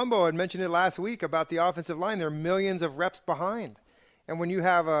 Mark Colombo had mentioned it last week about the offensive line. They're millions of reps behind. And when you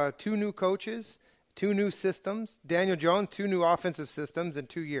have 2 new coaches, 2 new systems, Daniel Jones, 2 new offensive systems in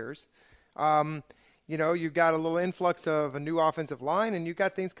 2 years, you've got a little influx of a new offensive line, and you've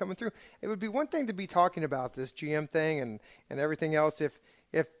got things coming through. It would be one thing to be talking about this GM thing and everything else if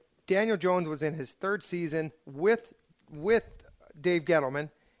Daniel Jones was in his 3rd season with Dave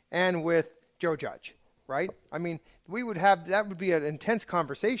Gettleman and with Joe Judge, right? I mean, that would be an intense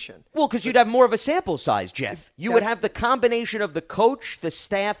conversation. Well, because you'd have more of a sample size, Jeff. You would have the combination of the coach, the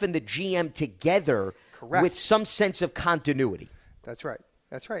staff, and the GM together. Correct. With some sense of continuity. That's right.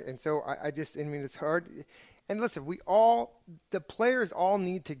 And so it's hard. And listen, the players all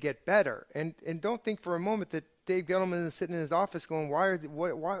need to get better. And don't think for a moment that Dave Gettleman is sitting in his office going,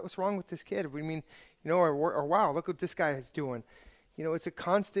 what's wrong with this kid? We mean, or wow, look what this guy is doing. It's a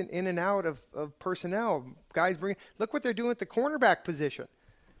constant in and out of personnel. Guys look what they're doing at the cornerback position.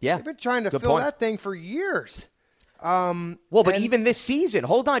 Yeah. They've been trying to fill that thing for years. But even this season,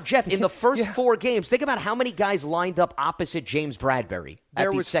 hold on, Jeff, in the first 4 games, think about how many guys lined up opposite James Bradbury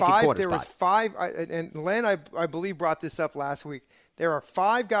at the second quarter spot. There was 5, and Len, I believe, brought this up last week. There are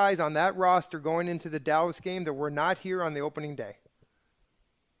 5 guys on that roster going into the Dallas game that were not here on the opening day.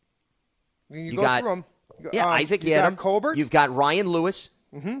 You go through them. Isaac Yiadom. Got Colbert. You've got Ryan Lewis.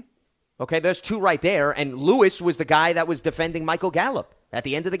 Mm-hmm. Okay, there's 2 right there, and Lewis was the guy that was defending Michael Gallup at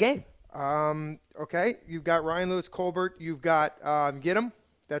the end of the game. Okay, you've got Ryan Lewis, Colbert. You've got Yiadom.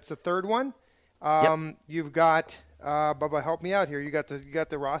 That's the 3rd one. You've got Bubba. Help me out here. You got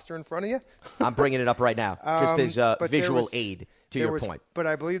the roster in front of you. I'm bringing it up right now, just as a visual aid to your point. But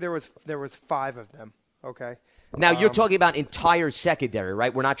I believe there was 5 of them. Okay. Now you're talking about entire secondary,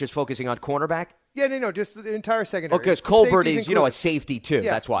 right? We're not just focusing on cornerback. Yeah, no, just the entire secondary. Because Colbert is, a safety too.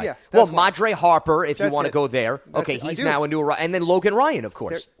 Yeah, that's why. Yeah, that's why. Madre Harper, if you want to go there. Okay, he's now a new, and then Logan Ryan, of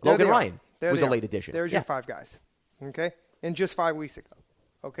course. Logan Ryan was a late addition. There's your 5 guys. Okay, and just 5 weeks ago.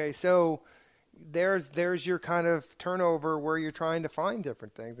 Okay, so there's your kind of turnover where you're trying to find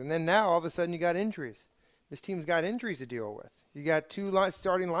different things, and then now all of a sudden you got injuries. This team's got injuries to deal with. You got 2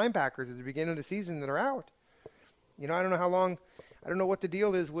 starting linebackers at the beginning of the season that are out. I don't know how long. I don't know what the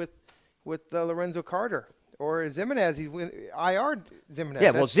deal is with Lorenzo Carter or Zimenez. He's IR Zimenez. Yeah,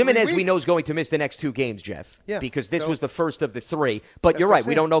 well, Zimenez we know is going to miss the next 2 games, Jeff. Yeah, because this was the first of the 3. But you're right.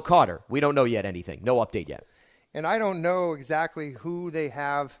 We don't know Carter. We don't know yet anything. No update yet. And I don't know exactly who they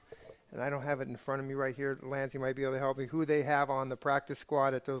have, and I don't have it in front of me right here. Lance, you might be able to help me. Who they have on the practice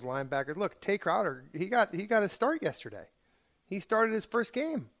squad at those linebackers? Look, Tay Crowder. He got a start yesterday. He started his first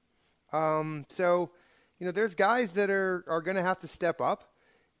game. So. There's guys that are going to have to step up.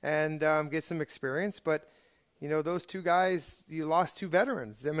 and get some experience. But, those two guys, you lost two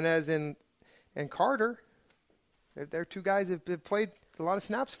veterans, Jimenez and Carter. They're two guys that have played a lot of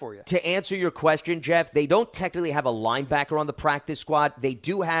snaps for you. To answer your question, Jeff, they don't technically have a linebacker on the practice squad. They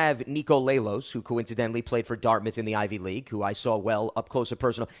do have Nico Lelos, who coincidentally played for Dartmouth in the Ivy League, who I saw well up close and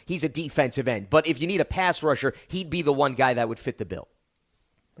personal. He's a defensive end. But if you need a pass rusher, he'd be the one guy that would fit the bill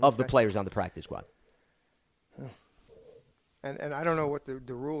of the players on the practice squad. And I don't know what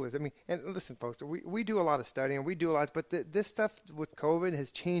the rule is. I mean, and listen, folks, we do a lot of studying, we do a lot, but this stuff with COVID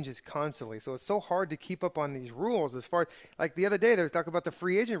has changes constantly. So it's so hard to keep up on these rules as far as, like the other day, there was talk about the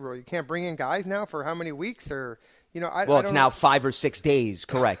free agent rule. You can't bring in guys now for how many weeks or, it's now 5 or 6 days,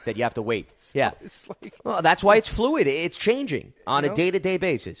 correct, that you have to wait. Yeah. It's like, well, that's why it's fluid. It's changing on a day-to-day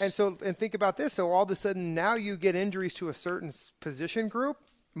basis. And think about this. So all of a sudden now you get injuries to a certain position group,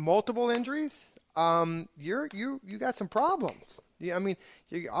 multiple injuries. You got some problems. I mean,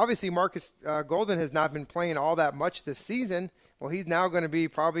 obviously Marcus Golden has not been playing all that much this season. Well, he's now going to be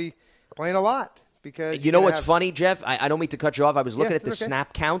probably playing a lot because you know what's funny, Jeff? I don't mean to cut you off. I was looking at the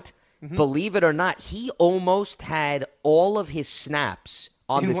snap count. Mm-hmm. Believe it or not, he almost had all of his snaps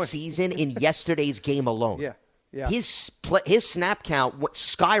on the season in yesterday's game alone. Yeah. Yeah. His snap count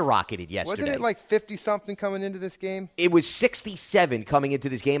skyrocketed yesterday. Wasn't it like 50-something coming into this game? It was 67 coming into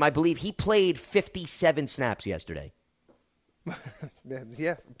this game. I believe he played 57 snaps yesterday.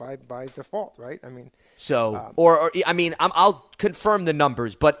 Yeah, by default, right? I mean, so I'll confirm the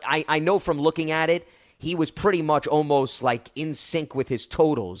numbers, but I know from looking at it, he was pretty much almost like in sync with his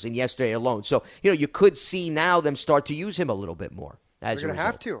totals in yesterday alone. So you could see now them start to use him a little bit more. They're going to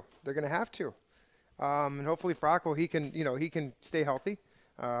have to. They're going to have to. And hopefully Fracco, he can stay healthy.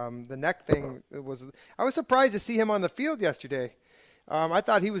 The neck thing I was surprised to see him on the field yesterday. I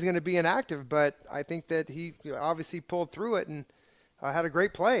thought he was going to be inactive, but I think that he obviously pulled through it and had a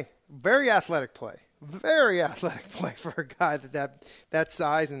great play. Very athletic play for a guy that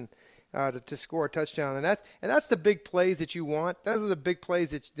size and to score a touchdown. And that's the big plays that you want. Those are the big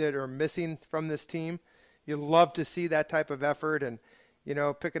plays that are missing from this team. You love to see that type of effort and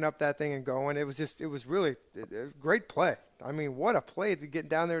picking up that thing and going. It was really a great play. I mean, what a play to get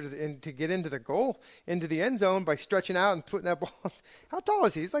down there to get into the goal, into the end zone by stretching out and putting that ball. How tall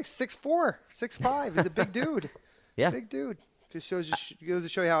is he? He's like 6'4", 6'5". He's a big dude. Yeah. Big dude. Just goes to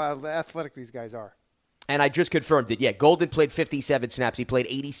show you how athletic these guys are. And I just confirmed it. Yeah, Golden played 57 snaps. He played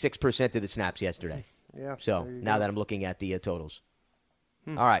 86% of the snaps yesterday. Yeah. So now that I'm looking at the totals.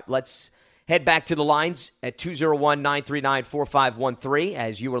 All right, let's head back to the lines at 201-939-4513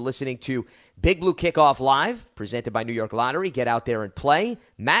 as you are listening to Big Blue Kickoff Live, presented by New York Lottery. Get out there and play.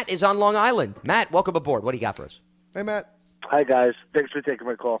 Matt is on Long Island. Matt, welcome aboard. What do you got for us? Hey, Matt. Hi, guys. Thanks for taking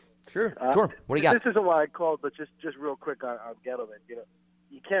my call. Sure. Sure. What do you got? This isn't why I called, but just real quick on Gettleman.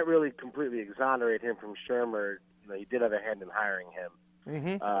 You can't really completely exonerate him from Shermer. He did have a hand in hiring him.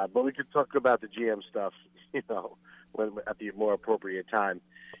 Mm-hmm. But we could talk about the GM stuff, at the more appropriate time.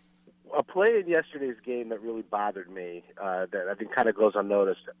 A play in yesterday's game that really bothered me, that I think kind of goes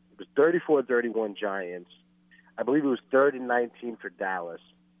unnoticed. It was 34-31 Giants. I believe it was 3rd and 19 for Dallas.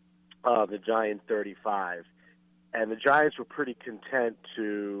 The Giants 35. And the Giants were pretty content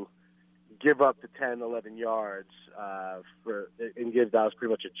to give up the 10, 11 yards and give Dallas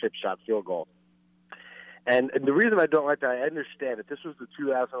pretty much a chip shot field goal. And the reason I don't like that, I understand if this was the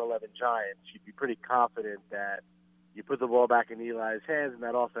 2011 Giants, you'd be pretty confident that you put the ball back in Eli's hands in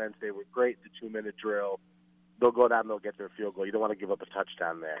that offense. They were great, the 2-minute drill. They'll go down, they'll get their field goal. You don't want to give up a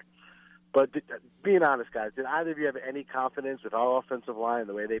touchdown there. But being honest, guys, did either of you have any confidence with our offensive line,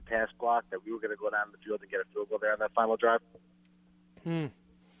 the way they pass blocked, that we were going to go down the field and get a field goal there on that final drive?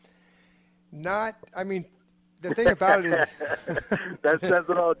 Not, I mean, the thing about it is that says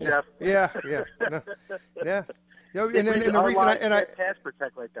it all, Jeff. Yeah. No, yeah. And the reason I pass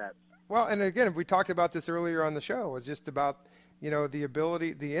protect like that. Well, and again, we talked about this earlier on the show. It was just about the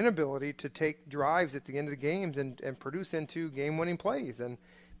inability to take drives at the end of the games and produce into game-winning plays, and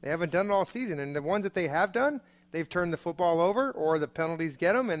they haven't done it all season. And the ones that they have done, they've turned the football over, or the penalties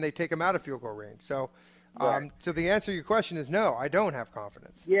get them, and they take them out of field goal range. So. Right. So the answer to your question is no, I don't have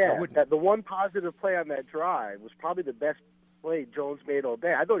confidence. Yeah, the one positive play on that drive was probably the best play Jones made all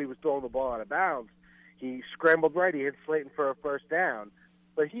day. I thought he was throwing the ball out of bounds. He scrambled right. He hit Slayton for a first down.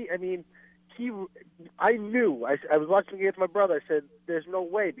 But I knew. I was watching the game with my brother. I said, there's no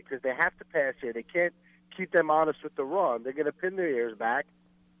way because they have to pass here. They can't keep them honest with the run. They're going to pin their ears back.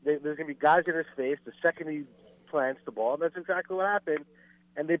 There's going to be guys in his face the second he plants the ball, and that's exactly what happened.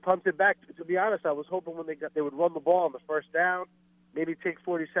 And they pumped it back. To be honest, I was hoping when they would run the ball on the first down, maybe take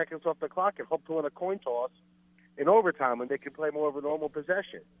 40 seconds off the clock and hope to win a coin toss in overtime when they can play more of a normal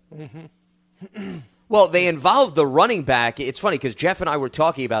possession. Well, they involved the running back. It's funny because Jeff and I were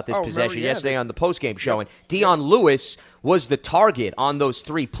talking about this possession remember, yesterday on the postgame show, and Dion Lewis was the target on those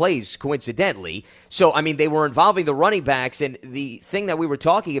 3 plays, coincidentally. So, I mean, they were involving the running backs, and the thing that we were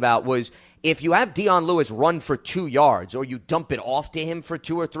talking about was if you have Dion Lewis run for 2 yards or you dump it off to him for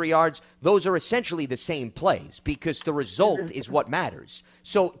 2 or 3 yards, those are essentially the same plays because the result is what matters.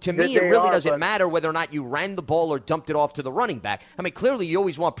 So to me, it really doesn't matter whether or not you ran the ball or dumped it off to the running back. I mean, clearly you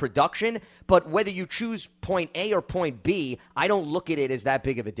always want production, but whether you choose point A or point B, I don't look at it as that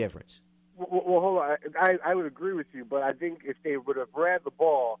big of a difference. Well, hold on. I would agree with you, but I think if they would have ran the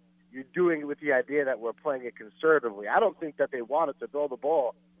ball, you're doing it with the idea that we're playing it conservatively. I don't think that they wanted to throw the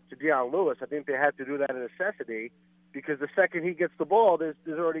ball to Dion Lewis. I think they had to do that in necessity because the second he gets the ball, there's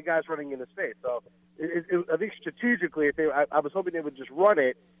already guys running into space. So I think strategically, I was hoping they would just run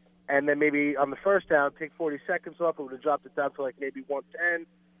it and then maybe on the first down take 40 seconds off. It would have dropped it down to like maybe 110,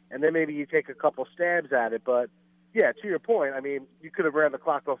 and then maybe you take a couple stabs at it. But yeah, to your point, I mean, you could have ran the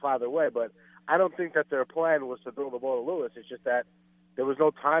clock off either way, but I don't think that their plan was to throw the ball to Lewis. It's just that there was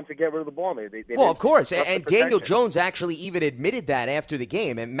no time to get rid of the ball. They well, of course. And Daniel Jones actually even admitted that after the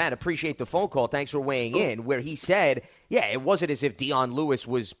game. And, Matt, appreciate the phone call. Thanks for weighing in, where he said, yeah, it wasn't as if Dion Lewis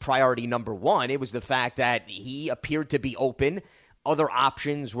was priority number 1. It was the fact that he appeared to be open. Other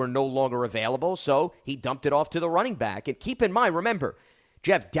options were no longer available, so he dumped it off to the running back. And keep in mind, remember,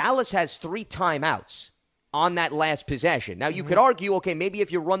 Jeff, Dallas has 3 timeouts on that last possession. Now, you could argue, okay, maybe if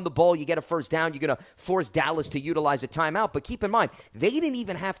you run the ball, you get a first down, you're going to force Dallas to utilize a timeout. But keep in mind, they didn't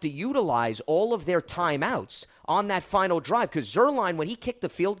even have to utilize all of their timeouts on that final drive because Zuerlein, when he kicked the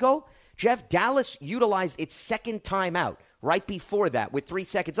field goal, Jeff, Dallas utilized its second timeout right before that with 3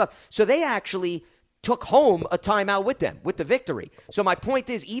 seconds left. So they actually took home a timeout with them, with the victory. So my point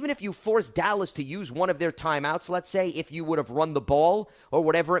is, even if you force Dallas to use one of their timeouts, let's say, if you would have run the ball or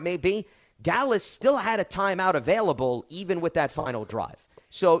whatever it may be, Dallas still had a timeout available even with that final drive.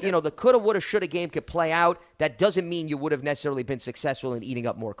 So, you know, the coulda, woulda, shoulda game could play out. That doesn't mean you would have necessarily been successful in eating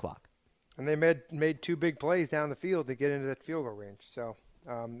up more clock. And they made 2 big plays down the field to get into that field goal range. So,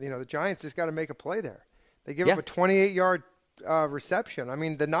 you know, the Giants just got to make a play there. They give up a 28-yard reception. I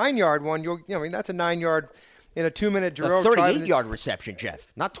mean, the 9-yard one, that's a 9-yard in a 2-minute drill. A 38-yard reception,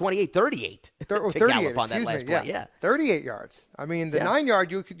 Jeff. Not 28, 38. 38 on that last play. Yeah. 38 yards. I mean, the 9-yard,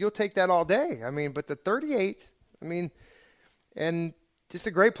 you'll take that all day. I mean, but the 38, I mean, and just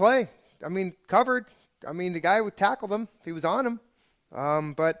a great play. I mean, covered. I mean, the guy would tackle him if he was on him.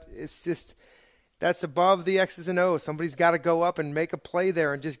 But it's just that's above the X's and O's. Somebody's got to go up and make a play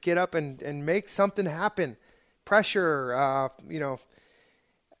there and just get up and make something happen. Pressure,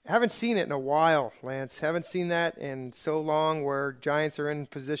 haven't seen it in a while, Lance. Haven't seen that in so long where Giants are in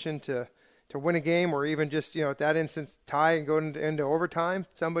position to win a game or even just, at that instance, tie and go into overtime.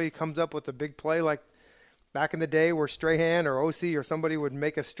 Somebody comes up with a big play like back in the day where Strahan or OC or somebody would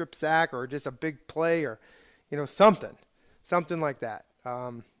make a strip sack or just a big play or, something like that.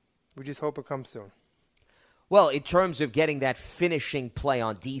 We just hope it comes soon. Well, in terms of getting that finishing play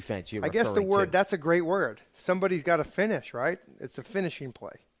on defense, you're referring to. I guess the word, that's a great word. Somebody's got to finish, right? It's a finishing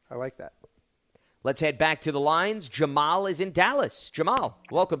play. I like that. Let's head back to the lines. Jamal is in Dallas. Jamal,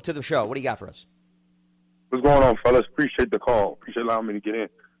 welcome to the show. What do you got for us? What's going on, fellas? Appreciate the call. Appreciate allowing me to get in.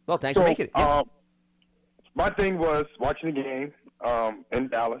 Well, thanks for making it. Yeah. My thing was watching the game in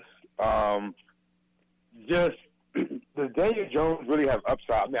Dallas. Does Daniel Jones really have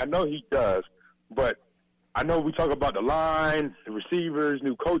upside? I mean, I know he does, but I know we talk about the line, the receivers,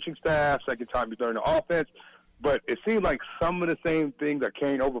 new coaching staff, second time he's learning the offense, but it seems like some of the same things are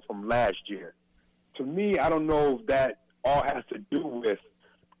carrying over from last year. To me, I don't know if that all has to do with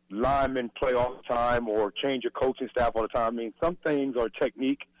linemen play all the time or change your coaching staff all the time. I mean, some things are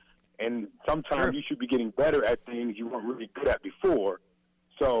technique, and sometimes you should be getting better at things you weren't really good at before.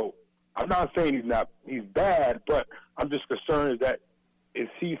 So I'm not saying he's bad, but I'm just concerned that is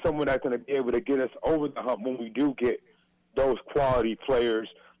he someone that's going to be able to get us over the hump when we do get those quality players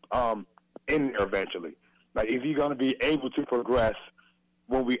in there eventually? Like, is he going to be able to progress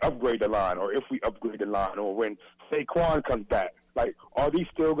when we upgrade the line or if we upgrade the line or when Saquon comes back? Like, are these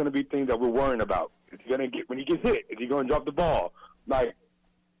still going to be things that we're worrying about? Is he going to get, when he gets hit, is he going to drop the ball? Like,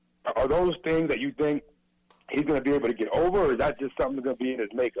 are those things that you think he's going to be able to get over, or is that just something that's going to be in his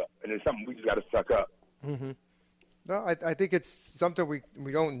makeup and it's something we just got to suck up? Mm-hmm. No, I think it's something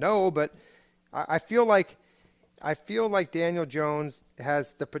we don't know, but I feel like Daniel Jones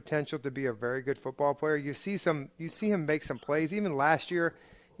has the potential to be a very good football player. You see him make some plays. Even last year,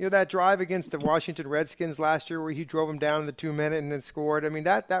 that drive against the Washington Redskins last year where he drove them down in the 2-minute and then scored. I mean,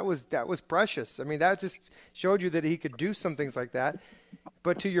 that was precious. I mean, that just showed you that he could do some things like that.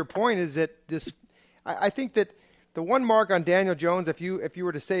 But to your point is that I think that the one mark on Daniel Jones, if you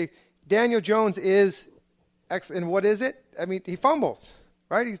were to say Daniel Jones is X, and what is it? I mean, he fumbles,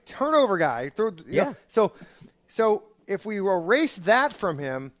 right? He's a turnover guy. So if we erase that from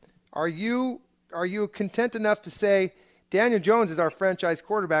him, are you content enough to say Daniel Jones is our franchise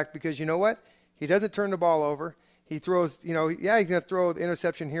quarterback because you know what? He doesn't turn the ball over. He throws, he's going to throw the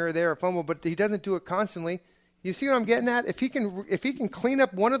interception here or there, a fumble, but he doesn't do it constantly. You see what I'm getting at? If he can clean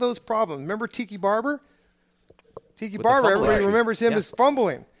up one of those problems, remember Tiki Barber? Everybody remembers him as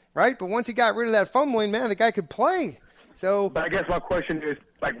fumbling, right? But once he got rid of that fumbling, man, the guy could play. So, but I guess my question is,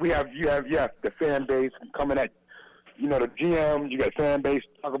 like, you have the fan base coming at, the GM. You got fan base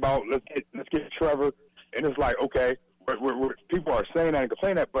talk about let's get Trevor, and it's like, okay, we're people are saying that and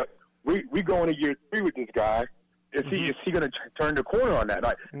complaining that, but we go into year 3 with this guy. Is he going to turn the corner on that?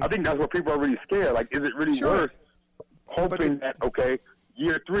 Like, I think that's where people are really scared. Like, is it really worth hoping that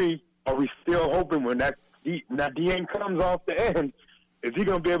year 3? Are we still hoping when that DN comes off the end, is he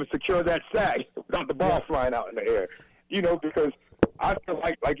going to be able to secure that sack without the ball flying out in the air? Because I feel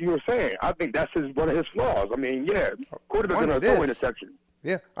like you were saying, I think that's one of his flaws. I mean, quarterback's going to throw interception.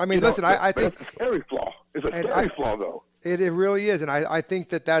 Yeah, I mean, listen, I think it's a scary flaw. It's a scary flaw, though. It really is, and I think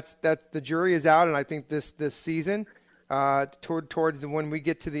that's the jury is out, and I think this season, towards when we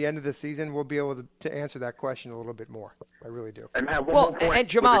get to the end of the season, we'll be able to answer that question a little bit more. I really do. And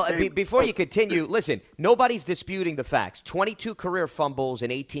Jamal, before you continue, listen, nobody's disputing the facts. 22 career fumbles in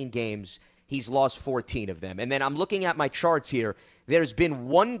 18 games. He's lost 14 of them. And then I'm looking at my charts here. There's been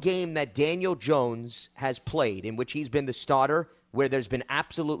one game that Daniel Jones has played in which he's been the starter where there's been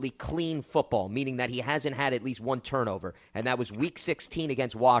absolutely clean football, meaning that he hasn't had at least one turnover. And that was Week 16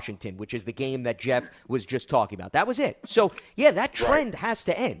 against Washington, which is the game that Jeff was just talking about. That was it. So, that trend has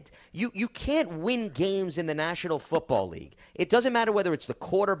to end. You can't win games in the National Football League. It doesn't matter whether it's the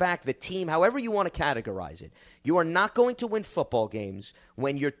quarterback, the team, however you want to categorize it. You are not going to win football games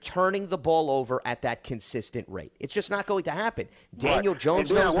when you're turning the ball over at that consistent rate. It's just not going to happen. Daniel Jones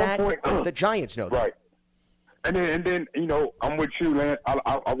knows that. The Giants know that. Right. And then I'm with you, Lance.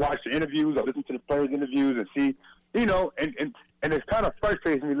 I watch the interviews. I listen to the players' interviews and see, and it's kind of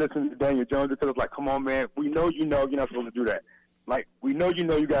frustrating me listening to Daniel Jones because it's like, come on, man, we know you're not supposed to do that. Like, we know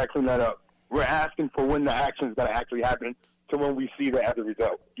you got to clean that up. We're asking for when the action's going to actually happen to when we see that as a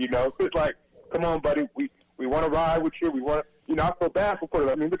result. It's like, come on, buddy, we want to ride with you. We want to, I feel bad for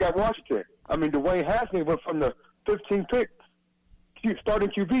quarterback. I mean, look at Washington. I mean, Dwayne Haskins went from the 15th pick, starting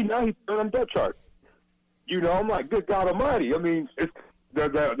QB, now he's on the depth chart. I'm like, good God Almighty. I mean, it's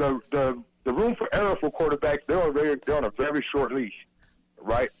the room for error for quarterbacks. They're on a very short leash,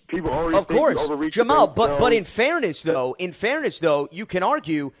 right? People already of course, Jamal. But in fairness, though, you can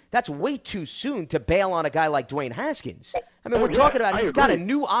argue that's way too soon to bail on a guy like Dwayne Haskins. I mean, we're talking about he's got a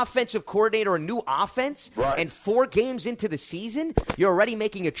new offensive coordinator, a new offense, and 4 games into the season, you're already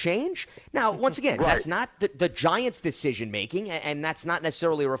making a change? Now, once again, that's not the Giants' decision-making, and that's not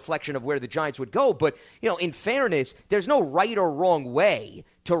necessarily a reflection of where the Giants would go. But, in fairness, there's no right or wrong way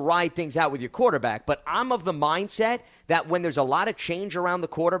to ride things out with your quarterback. But I'm of the mindset that when there's a lot of change around the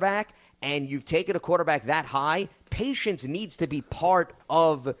quarterback and you've taken a quarterback that high, patience needs to be part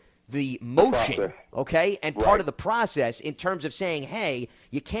of the motion, okay, and part of the process in terms of saying, hey,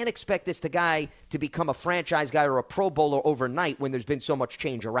 you can't expect this guy to become a franchise guy or a Pro Bowler overnight when there's been so much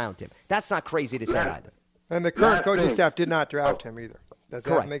change around him. That's not crazy to say either. And the current coaching staff did not draft him either.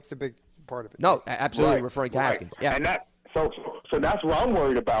 That makes a big part of it. No, absolutely referring to Haskins. Yeah, and so that's what I'm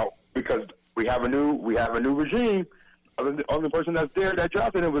worried about because we have a new regime. The only person that's there that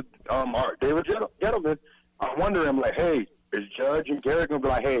drafted him was David Gettleman. I'm wondering, like, hey, is Judge and Garrett gonna be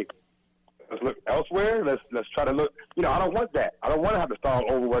like, hey, let's look elsewhere. Let's try to look. I don't want that. I don't want to have to start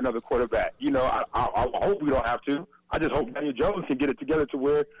over with another quarterback. I hope we don't have to. I just hope Daniel Jones can get it together to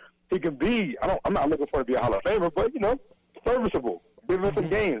where he can be. I'm not looking for him to be a Hall of Famer, but serviceable. Give him some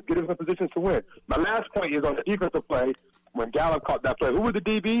games. Get him in positions to win. My last point is on the defensive play. When Gallup caught that play, who was the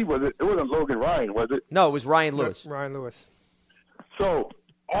DB? It wasn't Logan Ryan, was it? No, it was Ryan Lewis. Ryan Lewis. So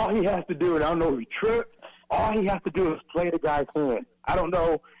all he has to do, and I don't know if he tripped. All he has to do is play the guy's hand. I don't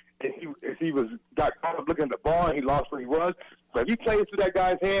know if he got caught up looking at the ball and he lost where he was. But if he plays through that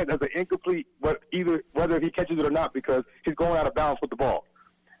guy's hand, that's an incomplete, whether he catches it or not, because he's going out of bounds with the ball.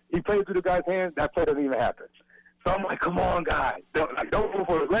 He plays through the guy's hand, that play doesn't even happen. So I'm like, come on, guys. Don't go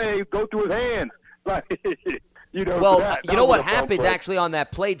for his legs, go through his hands. Like, Well, you know what happened actually on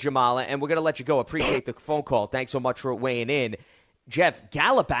that play, Jamal, and we're going to let you go. Appreciate the phone call. Thanks so much for weighing in. Jeff,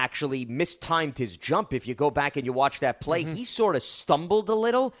 Gallup actually mistimed his jump. If you go back and you watch that play, he sort of stumbled a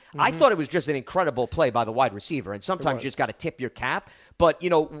little. I thought it was just an incredible play by the wide receiver, and sometimes you just got to tip your cap. But,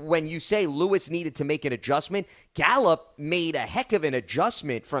 when you say Lewis needed to make an adjustment, Gallup made a heck of an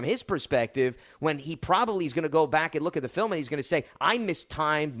adjustment from his perspective when he probably is going to go back and look at the film and he's going to say, I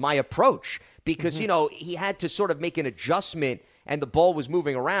mistimed my approach because, he had to sort of make an adjustment and the ball was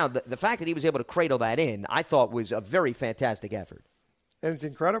moving around. The fact that he was able to cradle that in, I thought was a very fantastic effort. And it's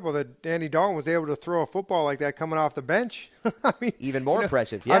incredible that Andy Dalton was able to throw a football like that coming off the bench. I mean, even more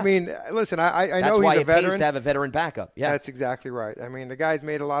impressive. Yeah. I mean, listen, I know he's a veteran. That's why it pays to have a veteran backup. Yeah, that's exactly right. I mean, the guy's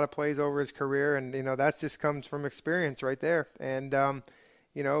made a lot of plays over his career, and that just comes from experience right there. And I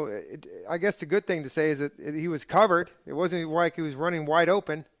guess the good thing to say is that he was covered. It wasn't like he was running wide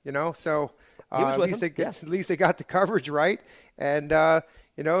open. So at least they got the coverage right. And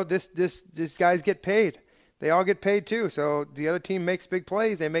this guys get paid. They all get paid too. So the other team makes big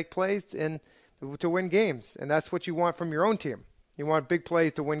plays. They make plays to win games. And that's what you want from your own team. You want big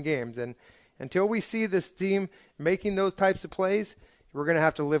plays to win games. And until we see this team making those types of plays, we're going to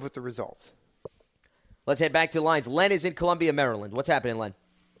have to live with the results. Let's head back to the lines. Len is in Columbia, Maryland. What's happening, Len?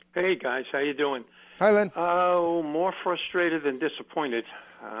 Hey, guys. How you doing? Hi, Len. Oh, more frustrated than disappointed.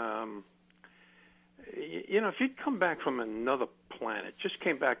 If you'd come back from another planet, just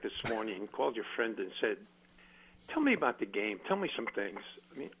came back this morning and called your friend and said, tell me about the game. Tell me some things.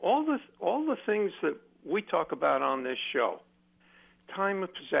 I mean, all the things that we talk about on this show, time of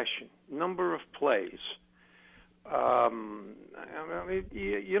possession, number of plays. I mean,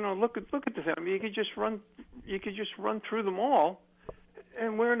 look at the thing. I mean, you could just run through them all,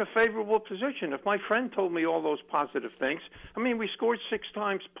 and we're in a favorable position. If my friend told me all those positive things, I mean, we scored 6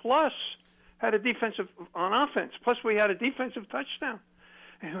 times plus had a defensive on offense, plus we had a defensive touchdown.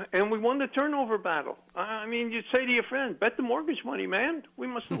 And we won the turnover battle. I mean, you'd say to your friend, bet the mortgage money, man. We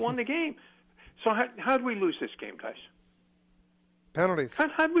must have won the game. So how did we lose this game, guys? Penalties.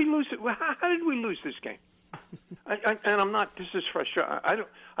 How did we lose it? How did we lose this game? And I'm not. This is frustrating.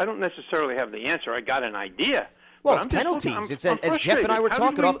 I don't necessarily have the answer. I got an idea. Well, it's penalties. As Jeff and I were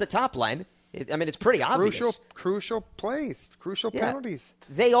talking off the top line. It's pretty obvious. Crucial plays, crucial penalties.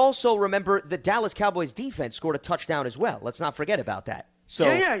 They also, remember, the Dallas Cowboys defense scored a touchdown as well. Let's not forget about that. So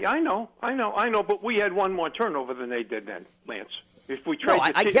yeah, I know. But we had one more turnover than they did then, Lance. If we trade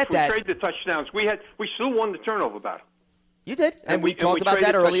the touchdowns, we still won the turnover battle. You did, and we talked about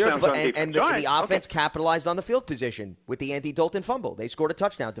that earlier. And the offense capitalized on the field position with the Andy Dalton fumble. They scored a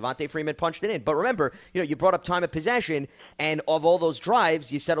touchdown. Devontae Freeman punched it in. But remember, you brought up time of possession, and of all those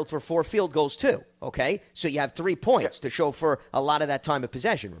drives, you settled for 4 field goals too. Okay, so you have 3 points to show for a lot of that time of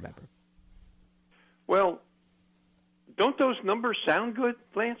possession. Remember. Well, don't those numbers sound good,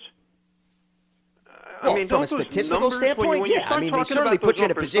 Lance? Well, I mean, from a statistical standpoint, yeah. I mean, they certainly put you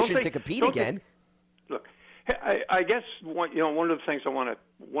in a position to compete again. Look. I guess one of the things I want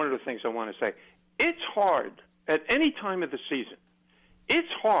to say, it's hard at any time of the season. It's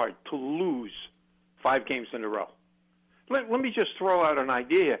hard to lose 5 games in a row. Let me just throw out an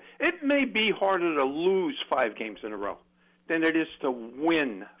idea here. It may be harder to lose 5 games in a row than it is to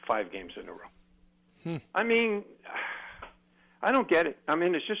win 5 games in a row. I mean, I don't get it. I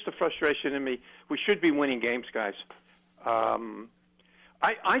mean, it's just a frustration in me. We should be winning games, guys.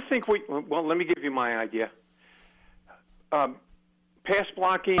 I think well, let me give you my idea. Pass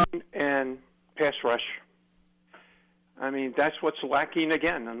blocking and pass rush. I mean, that's what's lacking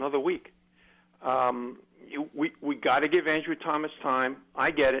again, another week. We got to give Andrew Thomas time. I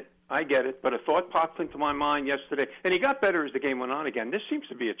get it. But a thought popped into my mind yesterday, and he got better as the game went on again. This seems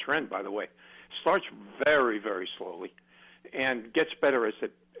to be a trend, by the way. Starts very, very slowly and gets better as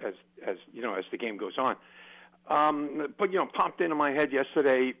the game goes on. But popped into my head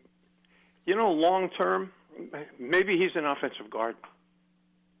yesterday, long term, maybe he's an offensive guard.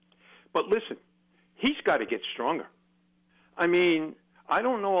 But listen, he's got to get stronger. I mean, I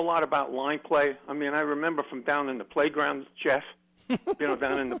don't know a lot about line play. I mean, I remember from down in the playground, Jeff,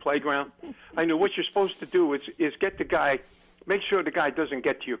 down in the playground. I knew what you're supposed to do is get the guy, make sure the guy doesn't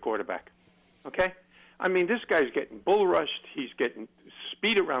get to your quarterback. Okay? I mean, this guy's getting bull rushed. He's getting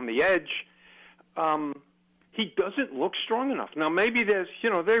speed around the edge. He doesn't look strong enough. Now, maybe there's,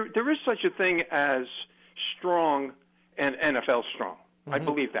 there is such a thing as strong and NFL strong. I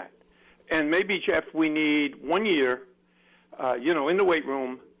believe that. And maybe, Jeff, we need 1 year, in the weight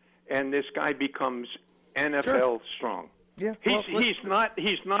room, and this guy becomes NFL strong. Yeah. He's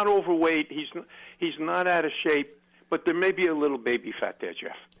not overweight. He's not out of shape, but there may be a little baby fat there,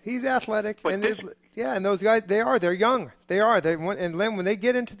 Jeff. He's athletic, But and this- and those guys, they're young. They are. And Len, when they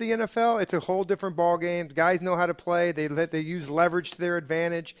get into the NFL, it's a whole different ball game. The guys know how to play. They use leverage to their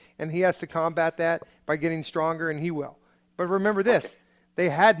advantage, and he has to combat that by getting stronger, and he will. But remember this: they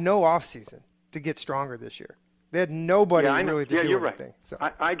had no offseason to get stronger this year. They had nobody I know. really to do you're anything. Right. So.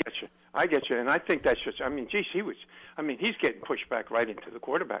 I get you. I get you, and I think that's just. I mean, geez, he's getting pushed back right into the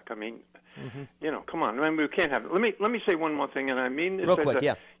quarterback. I mean, come on. I mean, we can't have it. Let me say one more thing, and I mean this Real quick,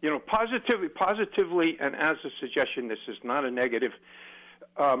 positively, and as a suggestion. This is not a negative.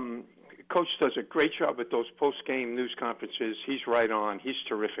 Coach does a great job at those post-game news conferences. He's right on. He's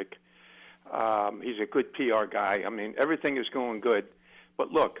terrific. He's a good PR guy. I mean, everything is going good.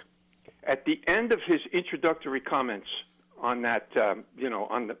 But look, at the end of his introductory comments on that,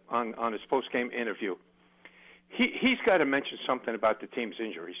 on his post-game interview, he's got to mention something about the team's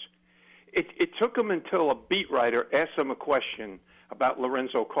injuries. It took him until a beat writer asked him a question about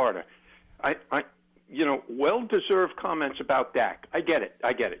Lorenzo Carter. Well-deserved comments about Dak. I get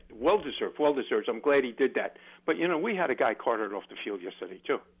it. Well-deserved. I'm glad he did that. But, we had a guy carted off the field yesterday,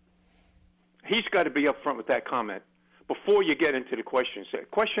 too. He's got to be up front with that comment before you get into the questions. A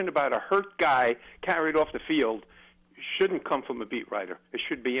question about a hurt guy carried off the field shouldn't come from a beat writer. It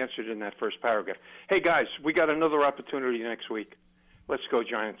should be answered in that first paragraph. Hey, guys, we got another opportunity next week. Let's go,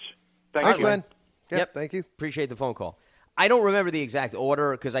 Giants. Thanks, you. Len. Yep. Thank you. Appreciate the phone call. I don't remember the exact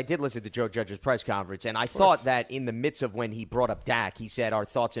order because I did listen to Joe Judge's press conference, and I thought that in the midst of when he brought up Dak, he said, our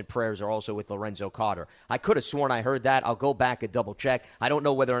thoughts and prayers are also with Lorenzo Carter. I could have sworn I heard that. I'll go back and double-check. I don't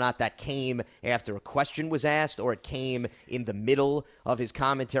know whether or not that came after a question was asked or it came in the middle of his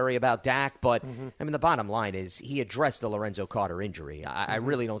commentary about Dak, but, I mean, the bottom line is he addressed the Lorenzo Carter injury. I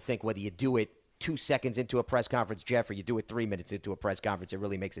really don't think whether you do it 2 seconds into a press conference, Jeff, or you do it 3 minutes into a press conference, it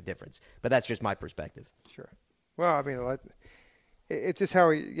really makes a difference. But that's just my perspective. Sure. Well, I mean, it's just how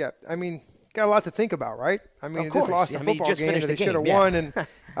I mean, got a lot to think about, right? I mean, he just lost a football game that they should have won, and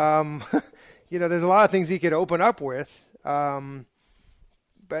there's a lot of things he could open up with. But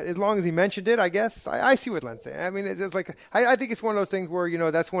as long as he mentioned it, I guess I see what Len's saying. I mean, it's like I think it's one of those things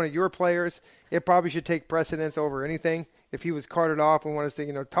where that's one of your players. It probably should take precedence over anything. If he was carted off and wanted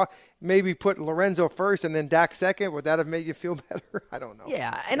to, maybe put Lorenzo first and then Dak second, would that have made you feel better? I don't know.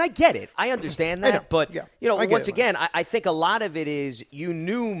 Yeah, and I get it. I understand that. But, once again, I think a lot of it is you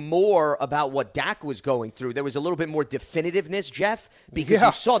knew more about what Dak was going through. There was a little bit more definitiveness, Jeff, because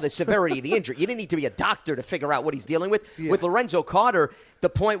you saw the severity of the injury. You didn't need to be a doctor to figure out what he's dealing with. Yeah. With Lorenzo Carter, the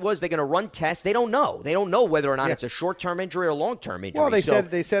point was they're going to run tests. They don't know. They don't know whether or not it's a short-term injury or a long-term injury. Well,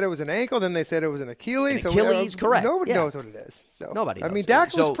 they said it was an ankle, then they said it was an Achilles. Correct. Nobody knows what it is. So nobody knows. I mean,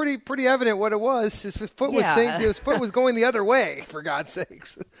 Dak was pretty evident what it was. His foot was going the other way, for God's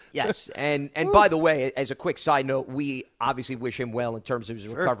sakes. Yes, and by the way, as a quick side note, we obviously wish him well in terms of his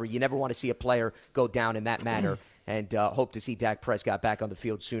recovery. You never want to see a player go down in that manner. And hope to see Dak Prescott back on the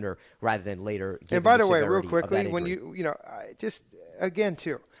field sooner rather than later. And by the way, real quickly, when just again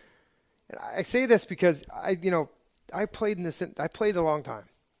too, and I say this because I played a long time.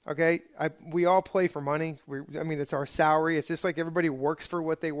 Okay, we all play for money. It's our salary. It's just like everybody works for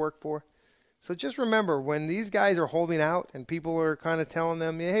what they work for. So just remember, when these guys are holding out and people are kind of telling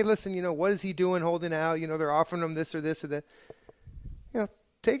them, hey, listen, what is he doing holding out? They're offering him this or this or that.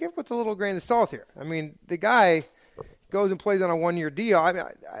 Take it with a little grain of salt here. I mean, the guy goes and plays on a 1-year deal. I mean,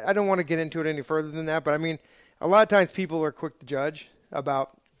 I don't want to get into it any further than that, but I mean, a lot of times people are quick to judge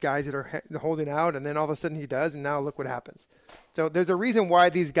about guys that are holding out, and then all of a sudden he does, and now look what happens. So there's a reason why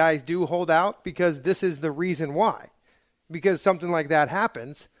these guys do hold out, because this is the reason why. Because something like that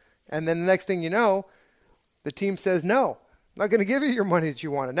happens, and then the next thing you know, the team says, no, I'm not going to give you your money that you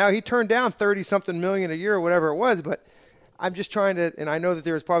wanted. Now, he turned down $30-something million a year or whatever it was, but I'm just trying to, and I know that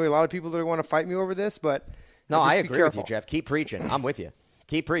there's probably a lot of people that want to fight me over this, but no, I agree with you, Jeff. Keep preaching. I'm with you.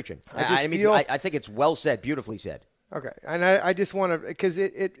 Keep preaching. I think it's well said, beautifully said. Okay, and I just want to, because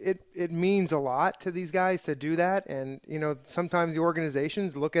it means a lot to these guys to do that, and sometimes the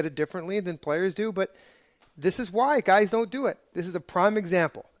organizations look at it differently than players do, but this is why guys don't do it. This is a prime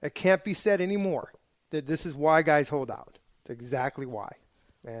example. It can't be said anymore that this is why guys hold out. It's exactly why.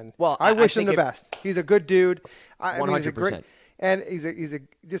 And I wish him the best. He's a good dude. 100%. He's a great, and he's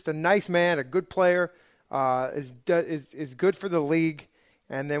just a nice man, a good player. Is good for the league.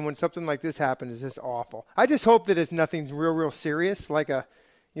 And then when something like this happens, it's just awful. I just hope that it's nothing real serious, like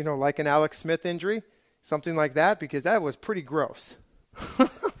like an Alex Smith injury, something like that, because that was pretty gross.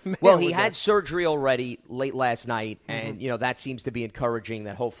 Well, he had surgery already late last night, and that seems to be encouraging.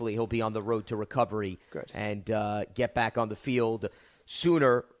 That hopefully he'll be on the road to recovery and get back on the field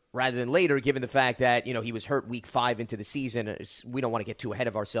sooner rather than later, given the fact that, he was hurt week 5 into the season. We don't want to get too ahead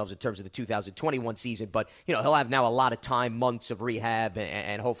of ourselves in terms of the 2021 season, but, he'll have now a lot of time, months of rehab,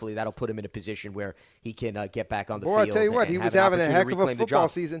 and hopefully that'll put him in a position where he can get back on the field. I'll tell you what, he was having a heck of a football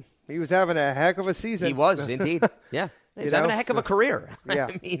season. He was having a heck of a season. He was, indeed. Yeah. He's having a heck of a career. Yeah,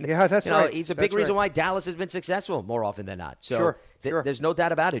 that's right. right. He's a big reason why Dallas has been successful more often than not. So sure. There's no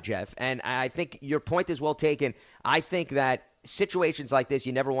doubt about it, Jeff. And I think your point is well taken. I think that situations like this,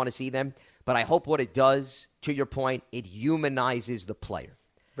 you never want to see them. But I hope what it does, to your point, it humanizes the player.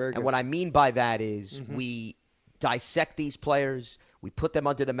 Very good. And what I mean by that is we dissect these players. We put them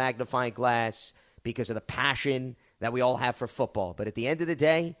under the magnifying glass because of the passion that we all have for football. But at the end of the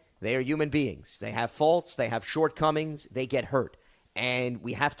day, they are human beings. They have faults. They have shortcomings. They get hurt. And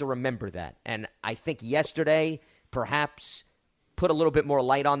we have to remember that. And I think yesterday perhaps put a little bit more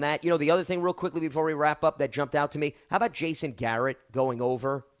light on that. The other thing real quickly before we wrap up that jumped out to me, how about Jason Garrett going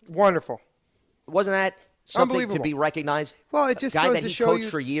over? Wonderful. Wasn't that something to be recognized? Well, it just guy goes that to he show coached you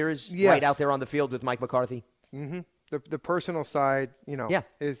for years, yes. right out there on the field with Mike McCarthy. Mm-hmm. The personal side,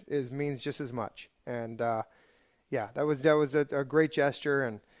 is means just as much. And that was a great gesture,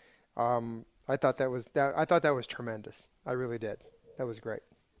 and I thought that was tremendous. I really did. That was great.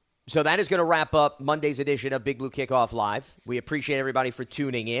 So that is going to wrap up Monday's edition of Big Blue Kickoff Live. We appreciate everybody for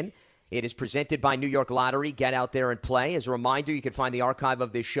tuning in. It is presented by New York Lottery. Get out there and play. As a reminder, you can find the archive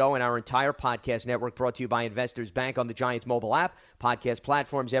of this show and our entire podcast network brought to you by Investors Bank on the Giants mobile app, podcast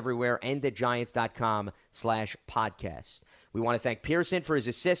platforms everywhere, and at Giants.com/podcast. We want to thank Pearson for his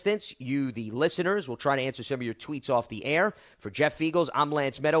assistance. You, the listeners, will try to answer some of your tweets off the air. For Jeff Feagles, I'm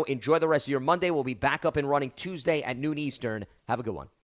Lance Meadow. Enjoy the rest of your Monday. We'll be back up and running Tuesday at noon Eastern. Have a good one.